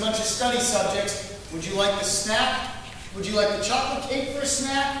choose a bunch of study subjects. Would you like the snack? Would you like the chocolate cake for a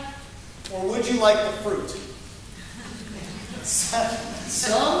snack? Or would you like the fruit?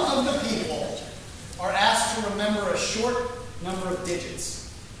 Some of the people are asked to remember a short number of digits.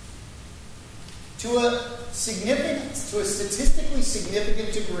 To a statistically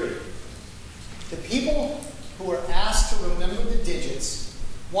significant degree, the people who are asked to remember the digits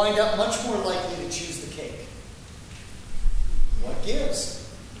wind up much more likely to choose the cake. What gives?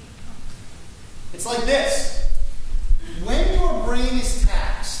 It's like this. When your brain is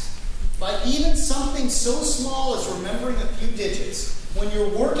taxed by even something so small as remembering a few digits, when your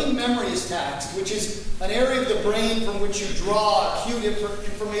working memory is taxed, which is an area of the brain from which you draw acute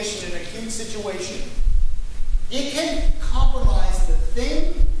information in an acute situation, it can compromise the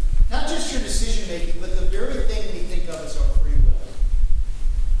thing, not just your decision making, but the very thing we think of as our free will.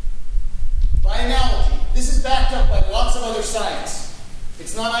 By analogy, this is backed up by lots of other science.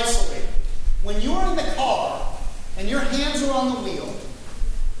 It's not isolated. When you are in the car and your hands are on the wheel,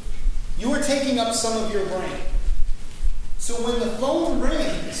 you are taking up some of your brain. So when the phone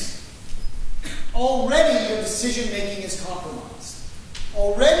rings, already your decision making is compromised.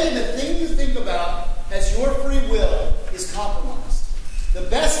 Already the thing you think about as your free will is compromised. The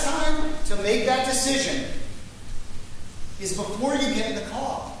best time to make that decision is before you get in the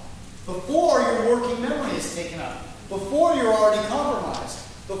car, before your working memory is taken up, before you're already compromised,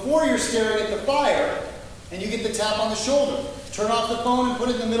 before you're staring at the fire and you get the tap on the shoulder. Turn off the phone and put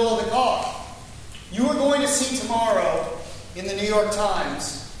it in the middle of the car. You are going to see tomorrow in the New York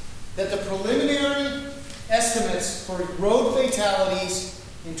Times that the preliminary estimates for road fatalities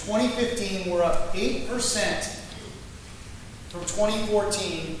in 2015 were up 8% from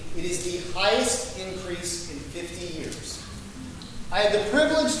 2014. It is the highest increase in 50 years. I had the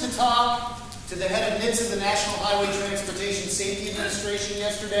privilege to talk to the head of NHTSA, the National Highway Transportation Safety Administration,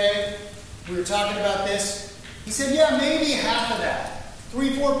 yesterday. We were talking about this. He said, yeah, maybe half of that,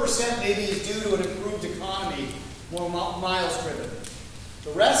 3-4% maybe, is due to an improved economy, more miles driven.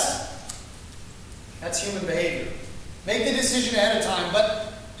 The rest, that's human behavior. Make the decision ahead of time,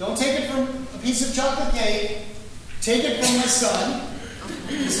 but don't take it from a piece of chocolate cake. Take it from my son.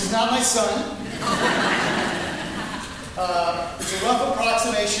 This is not my son. It's a rough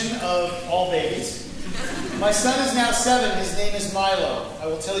approximation of all babies. My son is now 7. His name is Milo. I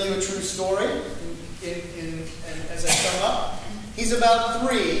will tell you a true story as I sum up. He's about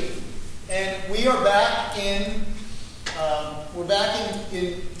 3, and we are back in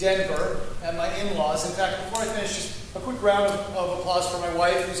Denver at my in-laws. In fact, before I finish, just a quick round of applause for my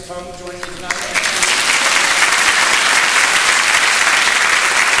wife who's come joining me tonight.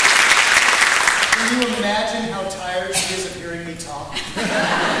 Can you imagine how tired she is of hearing me talk?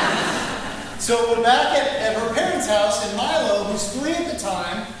 So we're back at her parents' house, and Milo, who's 3 at the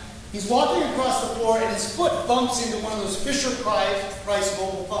time, he's walking across the floor, and his foot bumps into one of those Fisher-Price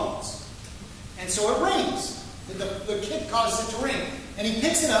mobile phones. And so it rings. The kid causes it to ring. And he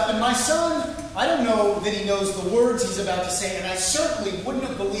picks it up, and my son, I don't know that he knows the words he's about to say, and I certainly wouldn't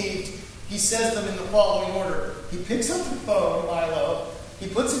have believed he says them in the following order. He picks up the phone, Milo, he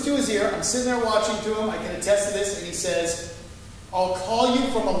puts it to his ear, I'm sitting there watching to him, I can attest to this, and he says, I'll call you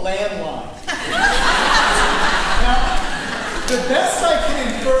from a landline. Now, the best I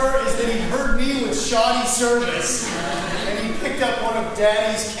can infer is that he heard me with shoddy service, and he picked up one of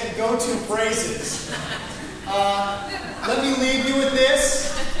Daddy's go-to phrases. Let me leave you with this.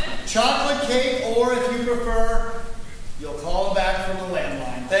 Chocolate cake, or if you prefer, you'll call him back from the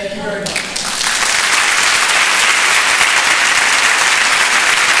landline. Thank you very much.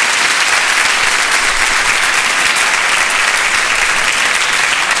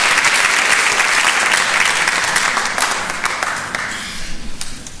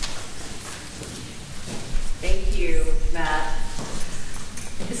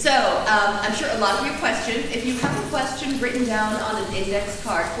 I'm sure a lot of your questions, if you have a question written down on an index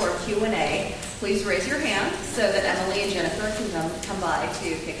card for a Q&A, please raise your hand so that Emily and Jennifer can come by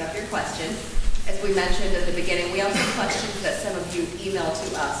to pick up your question. As we mentioned at the beginning, we also have questions that some of you emailed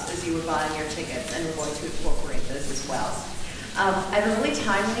to us as you were buying your tickets, and we're going to incorporate those as well. I have a really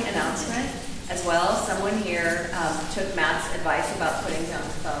timely announcement as well. Someone here took Matt's advice about putting down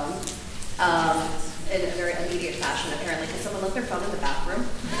the phone. In a very immediate fashion, apparently, because someone left their phone in the bathroom.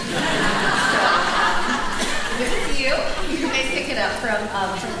 So, this is you. You may pick it up from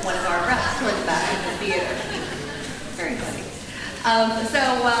one of our reps toward the back of the theater. Very funny. So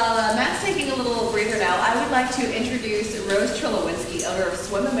while Matt's taking a little breather now, I would like to introduce Rose Trilowinski, owner of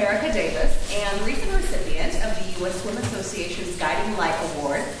Swim America Davis, and recent recipient of the U.S. Swim Association's Guiding Light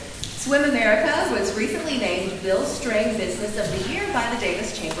Award. Swim America was recently named Bill Strang Business of the Year by the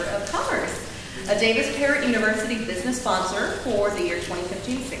Davis Chamber of Commerce. A Davis Parent University business sponsor for the year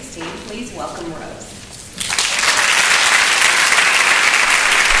 2015-16. Please welcome Rose.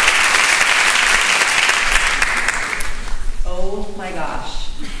 Oh my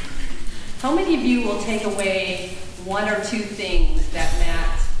gosh. How many of you will take away 1 or 2 things that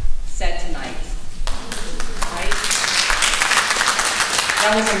Matt said tonight? Right?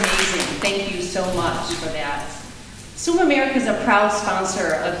 That was amazing. Thank you so much for that. Swim America is a proud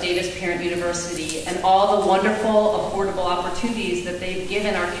sponsor of Davis Parent University and all the wonderful, affordable opportunities that they've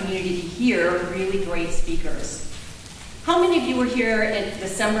given our community to hear really great speakers. How many of you were here at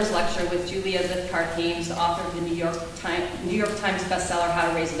December's lecture with Julia Lithcart-Hames, author of the New York Times bestseller, How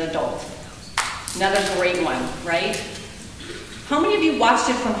to Raise an Adult? Another great one, right? How many of you watched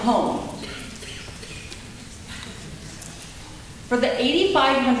it from home? For the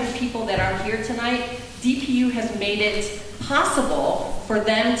 8,500 people that are here tonight, DPU has made it possible for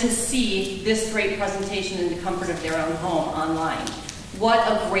them to see this great presentation in the comfort of their own home online. What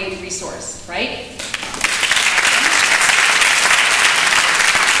a great resource, right?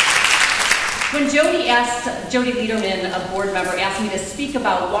 When Jody Lederman, a board member, asked me to speak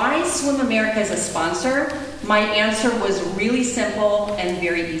about why Swim America is a sponsor, my answer was really simple and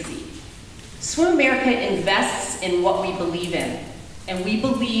very easy. Swim America invests in what we believe in. And we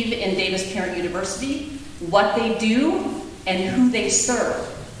believe in Davis Parent University, what they do, and who they serve.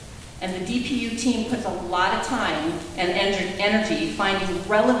 And the DPU team puts a lot of time and energy finding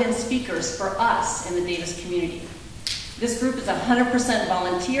relevant speakers for us in the Davis community. This group is 100%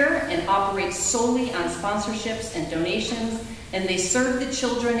 volunteer and operates solely on sponsorships and donations, and they serve the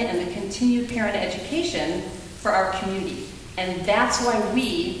children and the continued parent education for our community. And that's why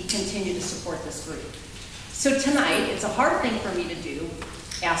we continue to support this group. So tonight, it's a hard thing for me to do,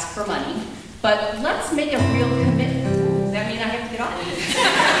 ask for money, but let's make a real commitment. Does that mean I have to get off?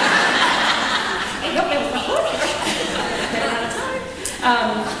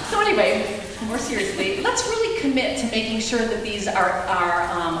 So anyway, more seriously, let's really commit to making sure that these are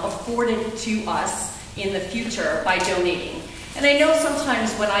afforded to us in the future by donating. And I know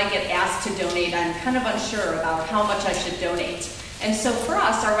sometimes when I get asked to donate, I'm kind of unsure about how much I should donate. And so for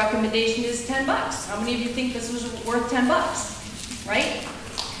us, our recommendation is $10. How many of you think this was worth $10, right?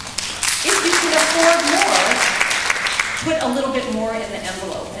 If you can afford more, put a little bit more in the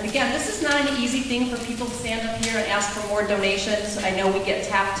envelope. And again, this is not an easy thing for people to stand up here and ask for more donations. I know we get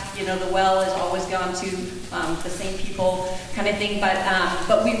tapped, you know, the well has always gone to the same people kind of thing,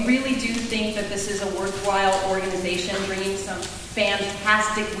 but we really do think that this is a worthwhile organization bringing some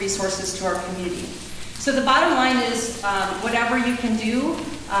fantastic resources to our community. So the bottom line is, whatever you can do,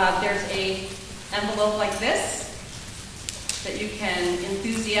 there's a envelope like this that you can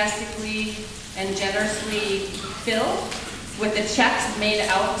enthusiastically and generously fill with the checks made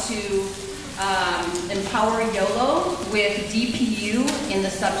out to Empower Yolo with DPU in the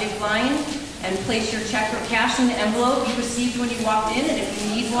subject line, and place your check or cash in the envelope you received when you walked in, and if you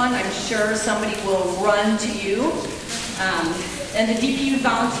need one, I'm sure somebody will run to you. And the DPU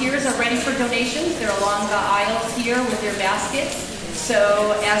volunteers are ready for donations. They're along the aisles here with their baskets.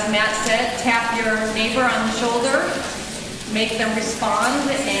 So as Matt said, tap your neighbor on the shoulder, make them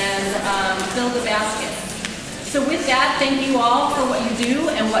respond, and fill the basket. So with that, thank you all for what you do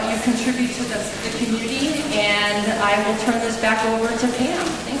and what you contribute to the community, and I will turn this back over to Pam.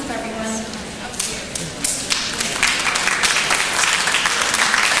 Thanks, everyone.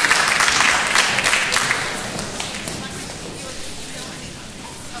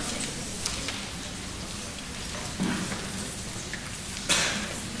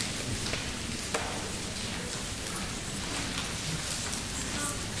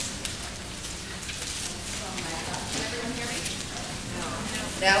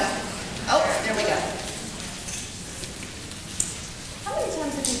 No? Oh, there we go. How many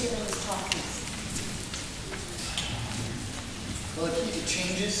times have you given this talk? Well, it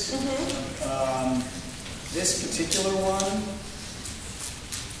changes. This particular one,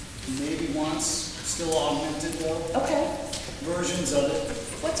 maybe once, still augmented though. Okay. Versions of it.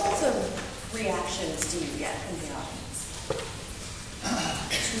 What sorts of reactions do you get from the audience?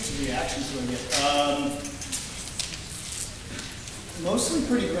 What sorts of reactions do I get? Mostly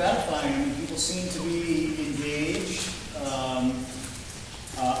pretty gratifying. I mean, people seem to be engaged.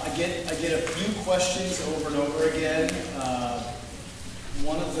 I get a few questions over and over again.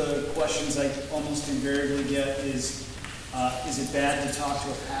 One of the questions I almost invariably get is it bad to talk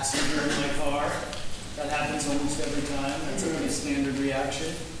to a passenger in my car? That happens almost every time. That's a pretty standard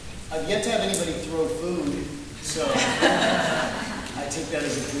reaction. I've yet to have anybody throw food, so I take that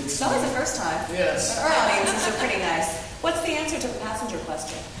as a good sign. That was the first time. Yes. But our audiences are pretty nice. What's the answer to the passenger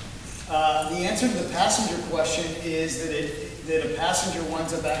question? The answer to the passenger question is that a passenger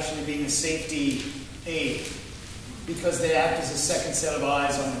winds up actually being a safety aid because they act as a second set of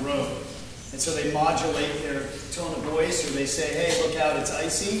eyes on the road. And so they modulate their tone of voice, or they say, hey, look out, it's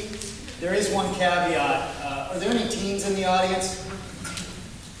icy. There is one caveat. Are there any teens in the audience?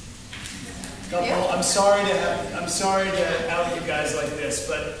 Couple. Yeah. I'm sorry to out you guys like this,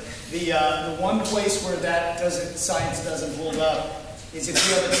 but the one place where science doesn't hold up is if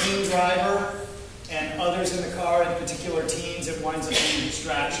you have a teen driver and others in the car, in particular teens, it winds up being a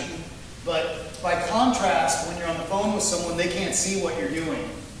distraction. But by contrast, when you're on the phone with someone, they can't see what you're doing.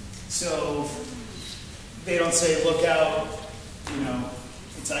 So they don't say, look out, you know,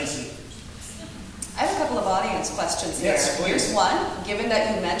 it's icy. I have a couple of audience questions here. Yes, please. Here's one. Given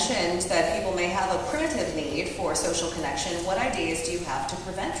that you mentioned that people may have a primitive need for social connection, what ideas do you have to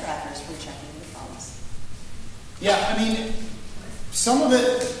prevent travelers from checking their phones? Yeah, I mean, some of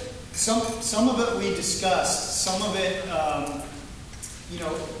it we discussed. Some of it, you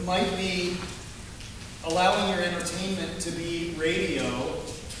know, might be allowing your entertainment to be radio,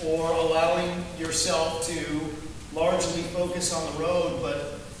 or allowing yourself to largely focus on the road,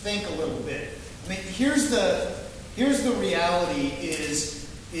 but think a little bit. I mean, here's the reality is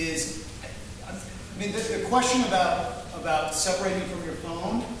I mean, the question about separating from your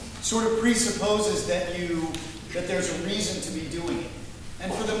phone sort of presupposes that there's a reason to be doing it.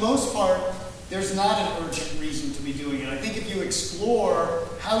 And for the most part, there's not an urgent reason to be doing it. I think if you explore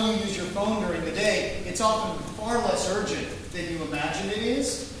how you use your phone during the day, it's often far less urgent than you imagine it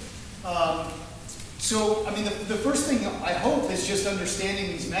is. So, I mean, the first thing I hope is just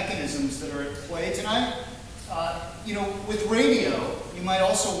understanding these mechanisms that are at play tonight. You know, with radio, you might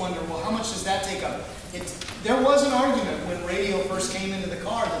also wonder, well, how much does that take up? There was an argument when radio first came into the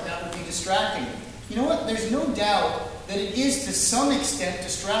car that would be distracting. You know what? There's no doubt that it is to some extent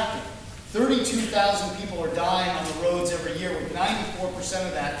distracting. 32,000 people are dying on the roads every year, with 94%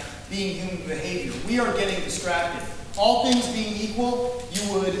 of that being human behavior. We are getting distracted. All things being equal,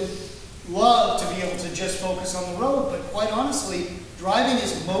 you would love to be able to just focus on the road, but quite honestly, driving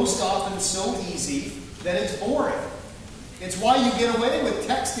is most often so easy that it's boring. It's why you get away with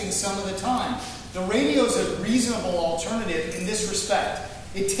texting some of the time. The radio is a reasonable alternative in this respect.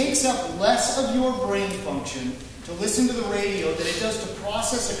 It takes up less of your brain function to listen to the radio than it does to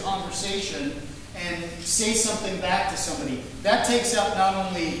process a conversation and say something back to somebody. That takes up not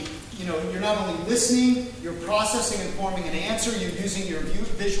only, you know, you're not only listening, you're processing and forming an answer, you're using your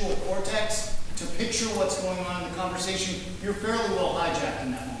visual cortex to picture what's going on in the conversation. You're fairly well hijacked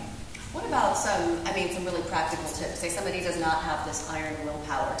in that moment. What about some really practical tips? Say somebody does not have this iron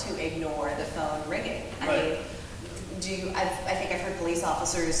willpower to ignore the phone ringing. I think I've heard police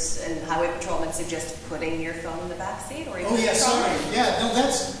officers and highway patrolmen suggest putting your phone in the back seat or even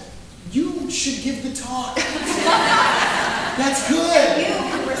you should give the talk. That's good. And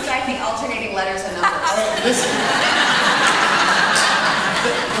you recite the alternating letters and numbers. All right, listen.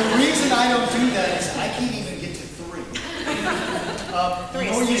 The reason I don't do that is I can't even get to 3. You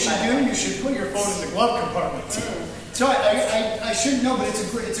know what you should do? You should put your phone in the glove compartment. So I shouldn't know, but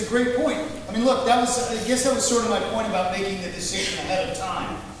it's a great point. I mean, look, I guess that was sort of my point about making the decision ahead of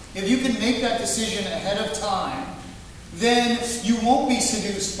time. If you can make that decision ahead of time, then you won't be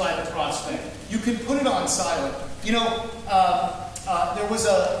seduced by the prospect. You can put it on silent. You know, there was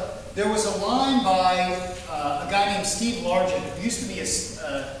a line by a guy named Steve Largent, who used to be a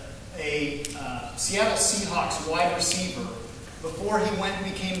Seattle Seahawks wide receiver before he went and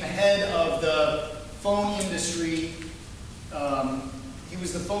became the head of the phone industry. He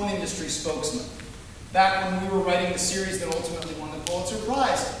was the phone industry spokesman back when we were writing the series that ultimately won the Pulitzer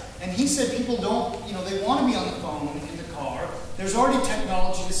Prize. And he said people don't, you know, they want to be on the phone in the car. There's already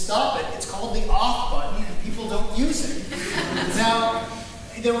technology to stop it. It's called the off button, and people don't use it. Now,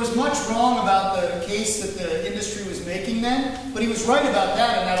 there was much wrong about the case that the industry was making then, but he was right about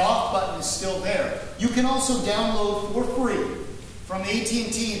that, and that off button is still there. You can also download for free from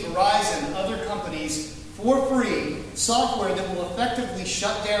AT&T, Verizon, other companies, for free, software that will effectively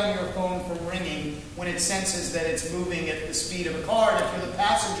shut down your phone from ringing when it senses that it's moving at the speed of a car. And if you're the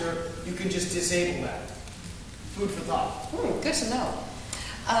passenger, you can just disable that. Food for thought. Good to know.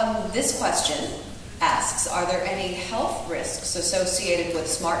 This question asks, are there any health risks associated with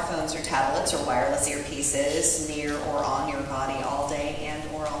smartphones or tablets or wireless earpieces near or on your body all day and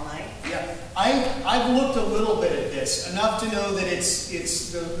or all night? Yeah, I've looked a little bit at this, enough to know that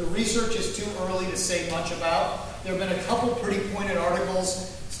the research is too early to say much about. There have been a couple pretty pointed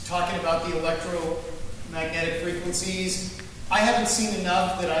articles talking about the electromagnetic frequencies. I haven't seen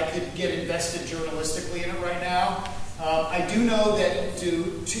enough that I could get invested journalistically in it right now. I do know that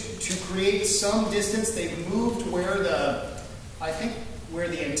to create some distance, they've moved where the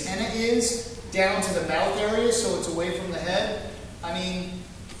antenna is down to the mouth area, so it's away from the head. I mean,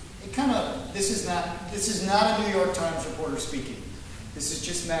 it kind of, this is not a New York Times reporter speaking. This is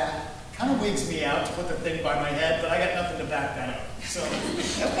just Matt. Kind of wigs me out to put the thing by my head, but I got nothing to back that up. So,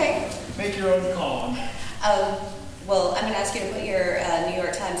 okay, make your own call on that. Well, I'm going to ask you to put your New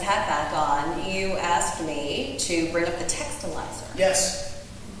York Times hat back on. You asked me to bring up the textilizer. Yes,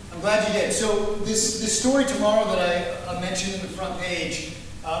 I'm glad you did. So this story tomorrow that I mentioned in the front page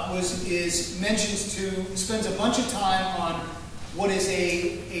spends a bunch of time on what is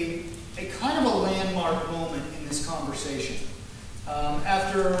a kind of a landmark moment in this conversation.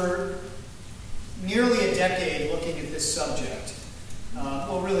 After nearly a decade looking at this subject,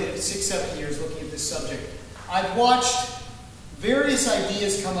 well, really 6-7 years looking at this subject, I've watched various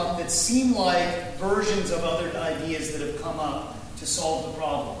ideas come up that seem like versions of other ideas that have come up to solve the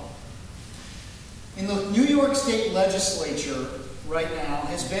problem. In the New York State Legislature right now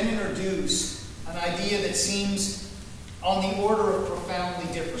has been introduced an idea that seems on the order of profoundly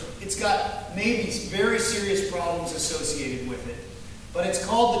different. It's got maybe very serious problems associated with it, but it's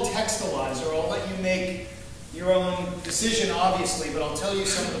called the textilizer. I'll let you make your own decision, obviously, but I'll tell you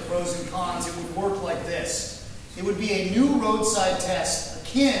some of the pros and cons. It would work like this. It would be a new roadside test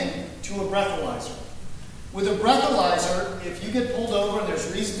akin to a breathalyzer. With a breathalyzer, if you get pulled over and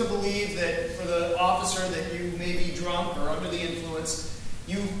there's reason to believe that for the officer that you may be drunk or under the influence,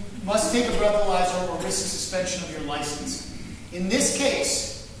 you must take a breathalyzer or risk suspension of your license. In this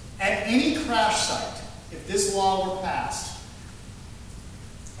case, at any crash site, if this law were passed,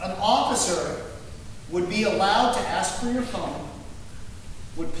 an officer would be allowed to ask for your phone,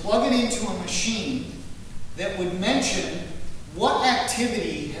 would plug it into a machine that would mention what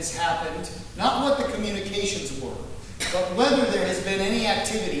activity has happened, not what the communications were, but whether there has been any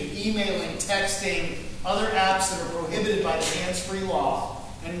activity, emailing, texting, other apps that are prohibited by the hands-free law,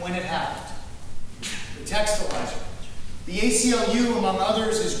 and when it happened. The textilizer. The ACLU, among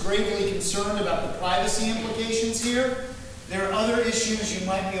others, is gravely concerned about the privacy implications here. There are other issues you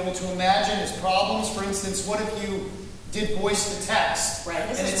might be able to imagine as problems. For instance, what if you did voice to text? Right,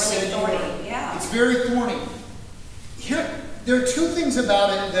 this is really thorny. Yeah. It's very thorny. There are two things about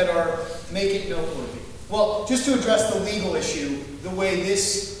it that make it noteworthy. Well, just to address the legal issue, the way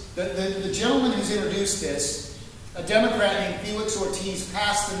the gentleman who's introduced this, a Democrat named Felix Ortiz,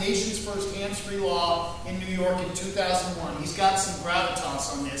 passed the nation's first hands-free law in New York in 2001. He's got some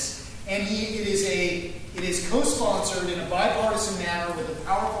gravitas on this, and it is co-sponsored in a bipartisan manner with a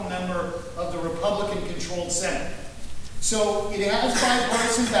powerful member of the Republican-controlled Senate. So it has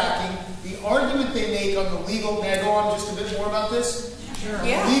bipartisan backing. The argument they make on the legal, may I go on just a bit more about this? Sure.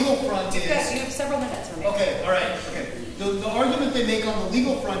 Yeah. The legal front is... Yes, you have several minutes for me. Okay, all right. Okay. The argument they make on the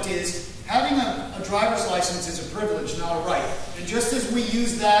legal front is having a driver's license is a privilege, not a right. And just as we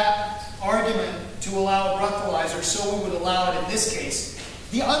use that argument to allow a breathalyzer, so we would allow it in this case.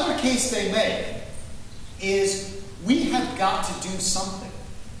 The other case they make is we have got to do something.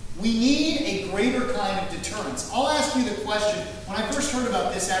 We need a greater kind of deterrence. I'll ask you the question. When I first heard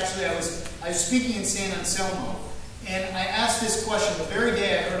about this, actually, I was speaking in San Anselmo, and I asked this question the very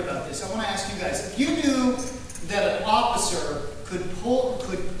day I heard about this. I want to ask you guys, if you knew that an officer could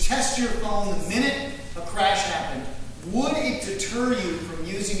test your phone the minute a crash happened, would it deter you from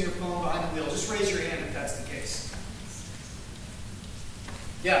using your phone behind the wheel? Just raise your hand if that's the case.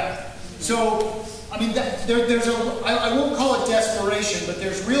 Yeah. So, I mean, I won't call it desperation, but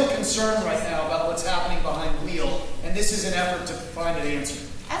there's real concern right now about what's happening behind the wheel, and this is an effort to find an answer.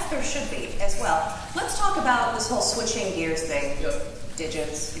 As there should be, as well. Let's talk about this whole switching gears thing. Yep.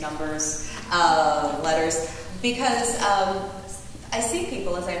 Digits, numbers, letters, because I see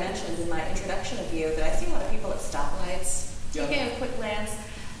people, as I mentioned in my introduction of you, that I see a lot of people at stoplights, taking a quick glance,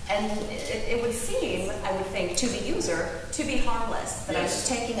 and it would seem, I would think, to the user, to be harmless. That I'm just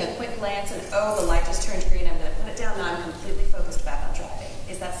taking a quick glance and, oh, the light just turned green, I'm going to put it down, now I'm completely focused back on driving.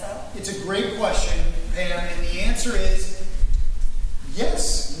 Is that so? It's a great question, Pam, and the answer is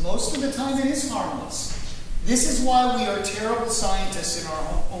yes, most of the time it is harmless. This is why we are terrible scientists in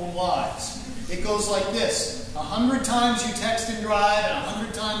our own lives. It goes like this. 100 times you text and drive, and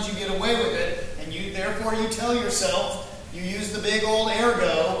 100 times you get away with it, and therefore you tell yourself, you use the big old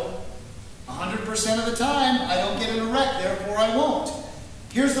ergo, 100% of the time, I don't get in a wreck, therefore I won't.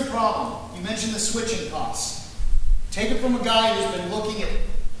 Here's the problem. You mentioned the switching costs. Take it from a guy who's been looking at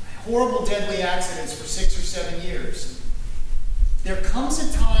horrible, deadly accidents for 6 or 7 years. There comes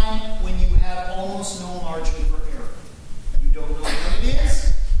a time when you have almost no margin for error. You don't know what it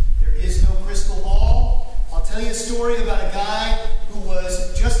is. There is no crystal ball. I'll tell you a story about a guy who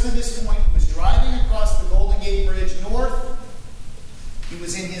was, just to this point, who was driving across the Golden Gate Bridge north. He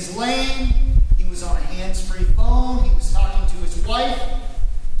was in his lane. He was on a hands-free phone. He was talking to his wife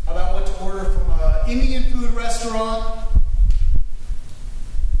about what to order from an Indian food restaurant.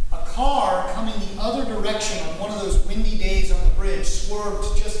 A car coming the other direction on one of those windy days on the bridge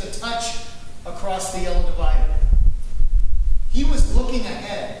swerved just a touch across the yellow divider. He was looking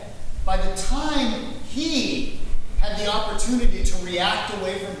ahead. By the time he had the opportunity to react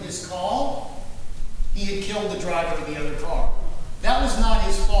away from his call, he had killed the driver of the other car. That was not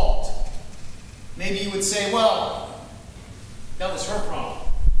his fault. Maybe you would say, well, that was her problem.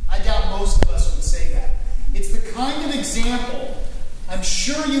 I doubt most of us would say that. It's the kind of example, I'm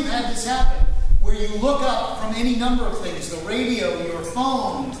sure you've had this happen, where you look up from any number of things, the radio, your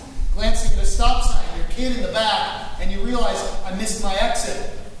phone, glancing at a stop sign, your kid in the back, and you realize, I missed my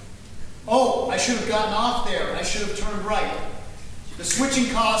exit. Oh, I should have gotten off there. I should have turned right. The switching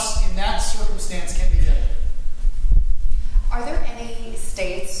costs in that circumstance can be deadly. Are there any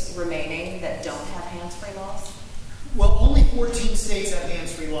states remaining that don't have hands-free laws? Well, only 14 states have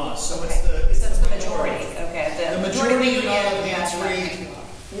hands-free laws, so okay. it's the majority. Okay, the majority do not have hands-free.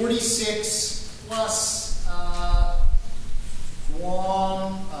 46 plus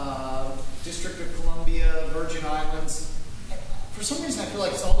Guam, District of Columbia, Virgin Islands. For some reason, I feel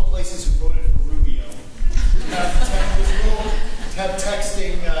like it's all the places who voted for Rubio.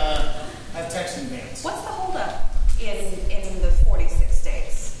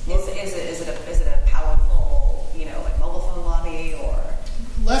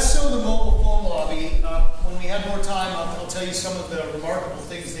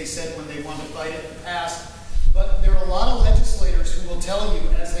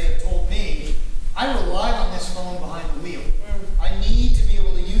 wheel. I need to be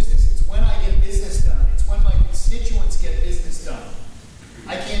able to use this. It's when I get business done. It's when my constituents get business done.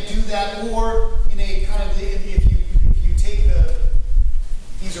 I can't do that, or in a kind of, if you take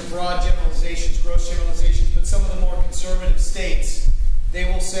these are broad generalizations, gross generalizations, but some of the more conservative states, they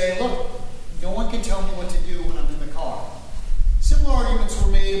will say, look, no one can tell me what to do when I'm in the car. Similar arguments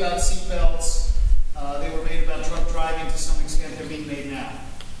were made about seatbelts. They were made about drunk driving to some extent. They're being made now.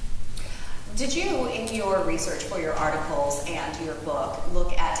 Did you, in your research for your articles and your book,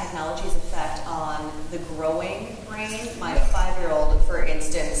 look at technology's effect on the growing brain? My 5-year-old, for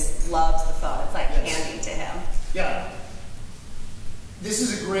instance, loves the phone. It's like candy to him. Yeah. This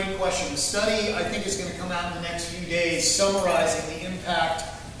is a great question. The study, I think, is going to come out in the next few days summarizing the impact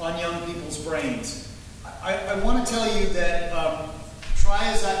on young people's brains. I want to tell you that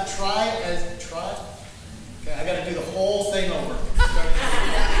okay, I got to do the whole thing over.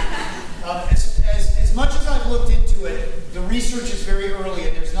 As much as I've looked into it, the research is very early,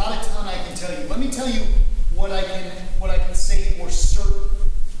 and there's not a ton I can tell you. Let me tell you what I can say for certain.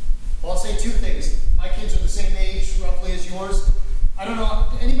 Well, I'll say two things. My kids are the same age, roughly, as yours. I don't know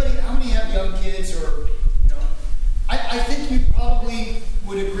anybody. How many have young kids, or I think you probably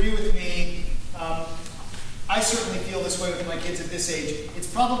would agree with me. I certainly feel this way with my kids at this age. It's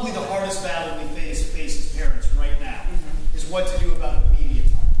probably the hardest battle we face as parents right now, is what to do about the media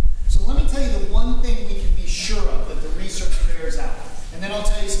time. So let me tell you the one thing we can be sure of that the research bears out. And then I'll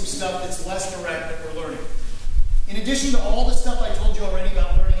tell you some stuff that's less direct that we're learning. In addition to all the stuff I told you already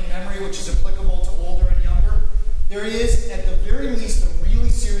about learning and memory, which is applicable to older and younger, there is, at the very least, a really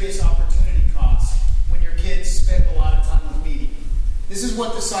serious opportunity cost when your kids spend a lot of time with media. This is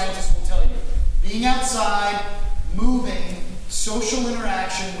what the scientists will tell you. Being outside, moving, social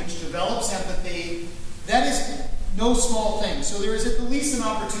interaction, which develops empathy, that is no small thing. So there is at the least an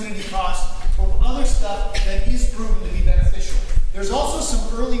opportunity cost for other stuff that is proven to be beneficial. There's also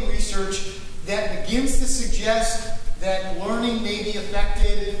some early research that begins to suggest that learning may be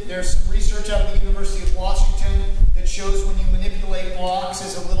affected. There's some research out of the University of Washington that shows when you manipulate blocks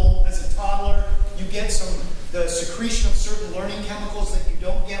as a toddler, you get the secretion of certain learning chemicals that you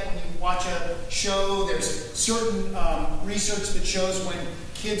don't get when you watch a show. There's certain research that shows when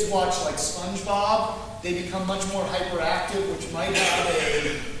kids watch like SpongeBob, they become much more hyperactive, which might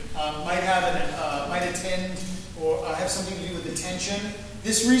attend or have something to do with attention.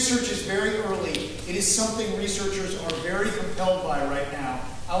 This research is very early. It is something researchers are very compelled by right now.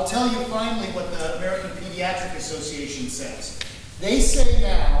 I'll tell you finally what the American Pediatric Association says. They say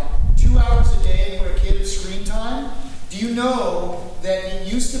now 2 hours a day for a kid of screen time. Do you know that it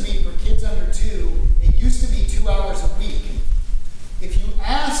used to be for kids under 2, it used to be 2 hours a week? If you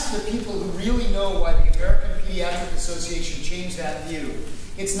ask the people who really know why the American Pediatric Association changed that view,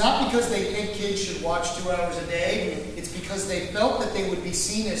 it's not because they think kids should watch 2 hours a day. It's because they felt that they would be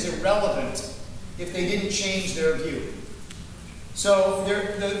seen as irrelevant if they didn't change their view. So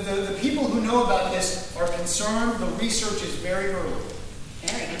the people who know about this are concerned. The research is very early.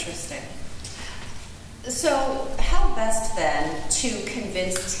 Very interesting. So how best then to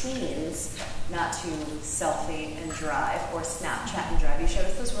convince teens not to selfie and drive or Snapchat and drive? You showed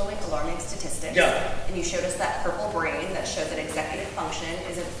us those really alarming statistics. Yeah. And you showed us that purple brain that showed that executive function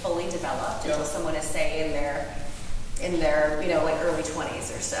isn't fully developed until someone is, say, in their like early 20s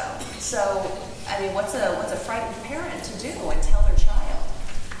or so. So, I mean, what's a frightened parent to do and tell their child?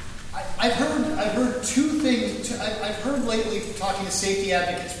 I've heard two things. I've heard lately, talking to safety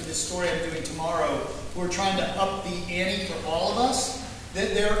advocates for this story I'm doing tomorrow, who are trying to up the ante for all of us.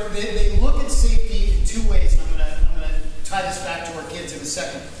 That they look at safety in two ways, and I'm going to tie this back to our kids in a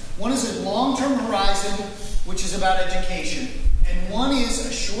second. One is a long-term horizon, which is about education, and one is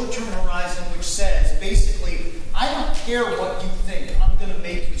a short-term horizon, which says, basically, I don't care what you think, I'm going to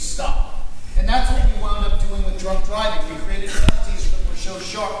make you stop. And that's what we wound up doing with drunk driving. We created penalties that were so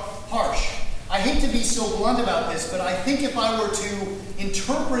harsh. I hate to be so blunt about this, but I think if I were to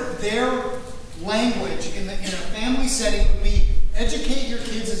interpret their language in a family setting, it would be educate your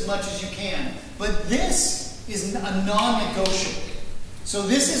kids as much as you can. But this is a non-negotiable. So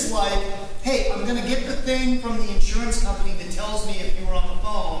this is like, hey, I'm going to get the thing from the insurance company that tells me if you were on the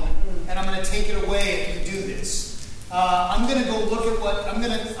phone, and I'm going to take it away if you do this. I'm going to go look at I'm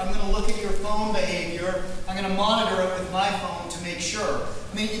going to look at your phone behavior. I'm going to monitor it with my phone to make sure.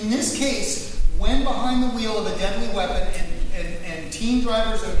 I mean, in this case, when behind the wheel of a deadly weapon, and teen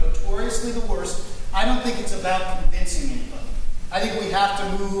drivers are notoriously the worst, I don't think it's about convincing anybody. I think we have to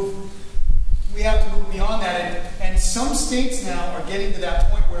move beyond that. And some states now are getting to that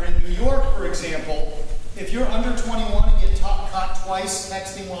point where in New York, for example, if you're under 21 and get caught twice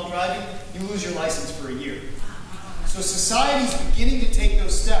texting while driving, you lose your license for a year. So society's beginning to take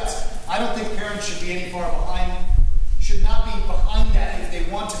those steps. I don't think parents should be any far behind, should not be behind that if they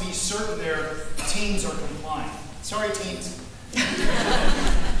want to be certain their teens are compliant. Sorry, teens.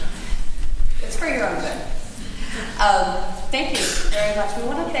 It's for your own good. Thank you very much. We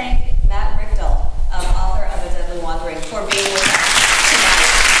want to thank Matt Richtel, author of A Deadly Wandering, for being with us tonight.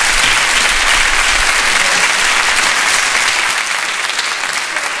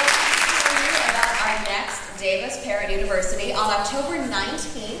 About our next Davis Parent University, on October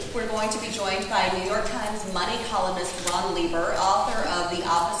 19th, we're going to be joined by New York Times money columnist Ron Lieber, author of The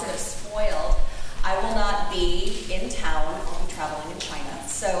Opposite of Spoiled. I will not be in town. I'll be traveling in China.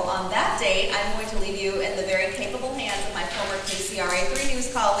 So on that date, I'm going to leave you in the very capable hands of my former KCRA 3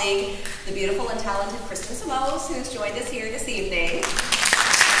 News colleague, the beautiful and talented Kristen Samos, who's joined us here this evening.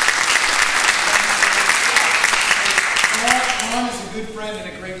 Ron is a good friend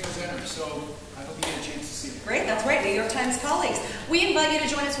and a great presenter, so I hope you get a chance to see him. Great, that's right, New York Times colleagues. We invite you to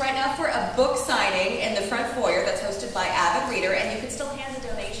join us right now for a book signing in the front foyer that's hosted by Avid Reader, and you can still hand a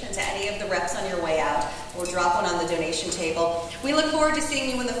donation to any of the reps on your way out, or drop one on the donation table. We look forward to seeing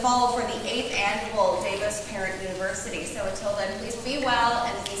you in the fall for the 8th annual Davis Parent University. So until then, please be well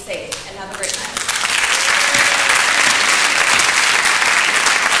and be safe, and have a great night.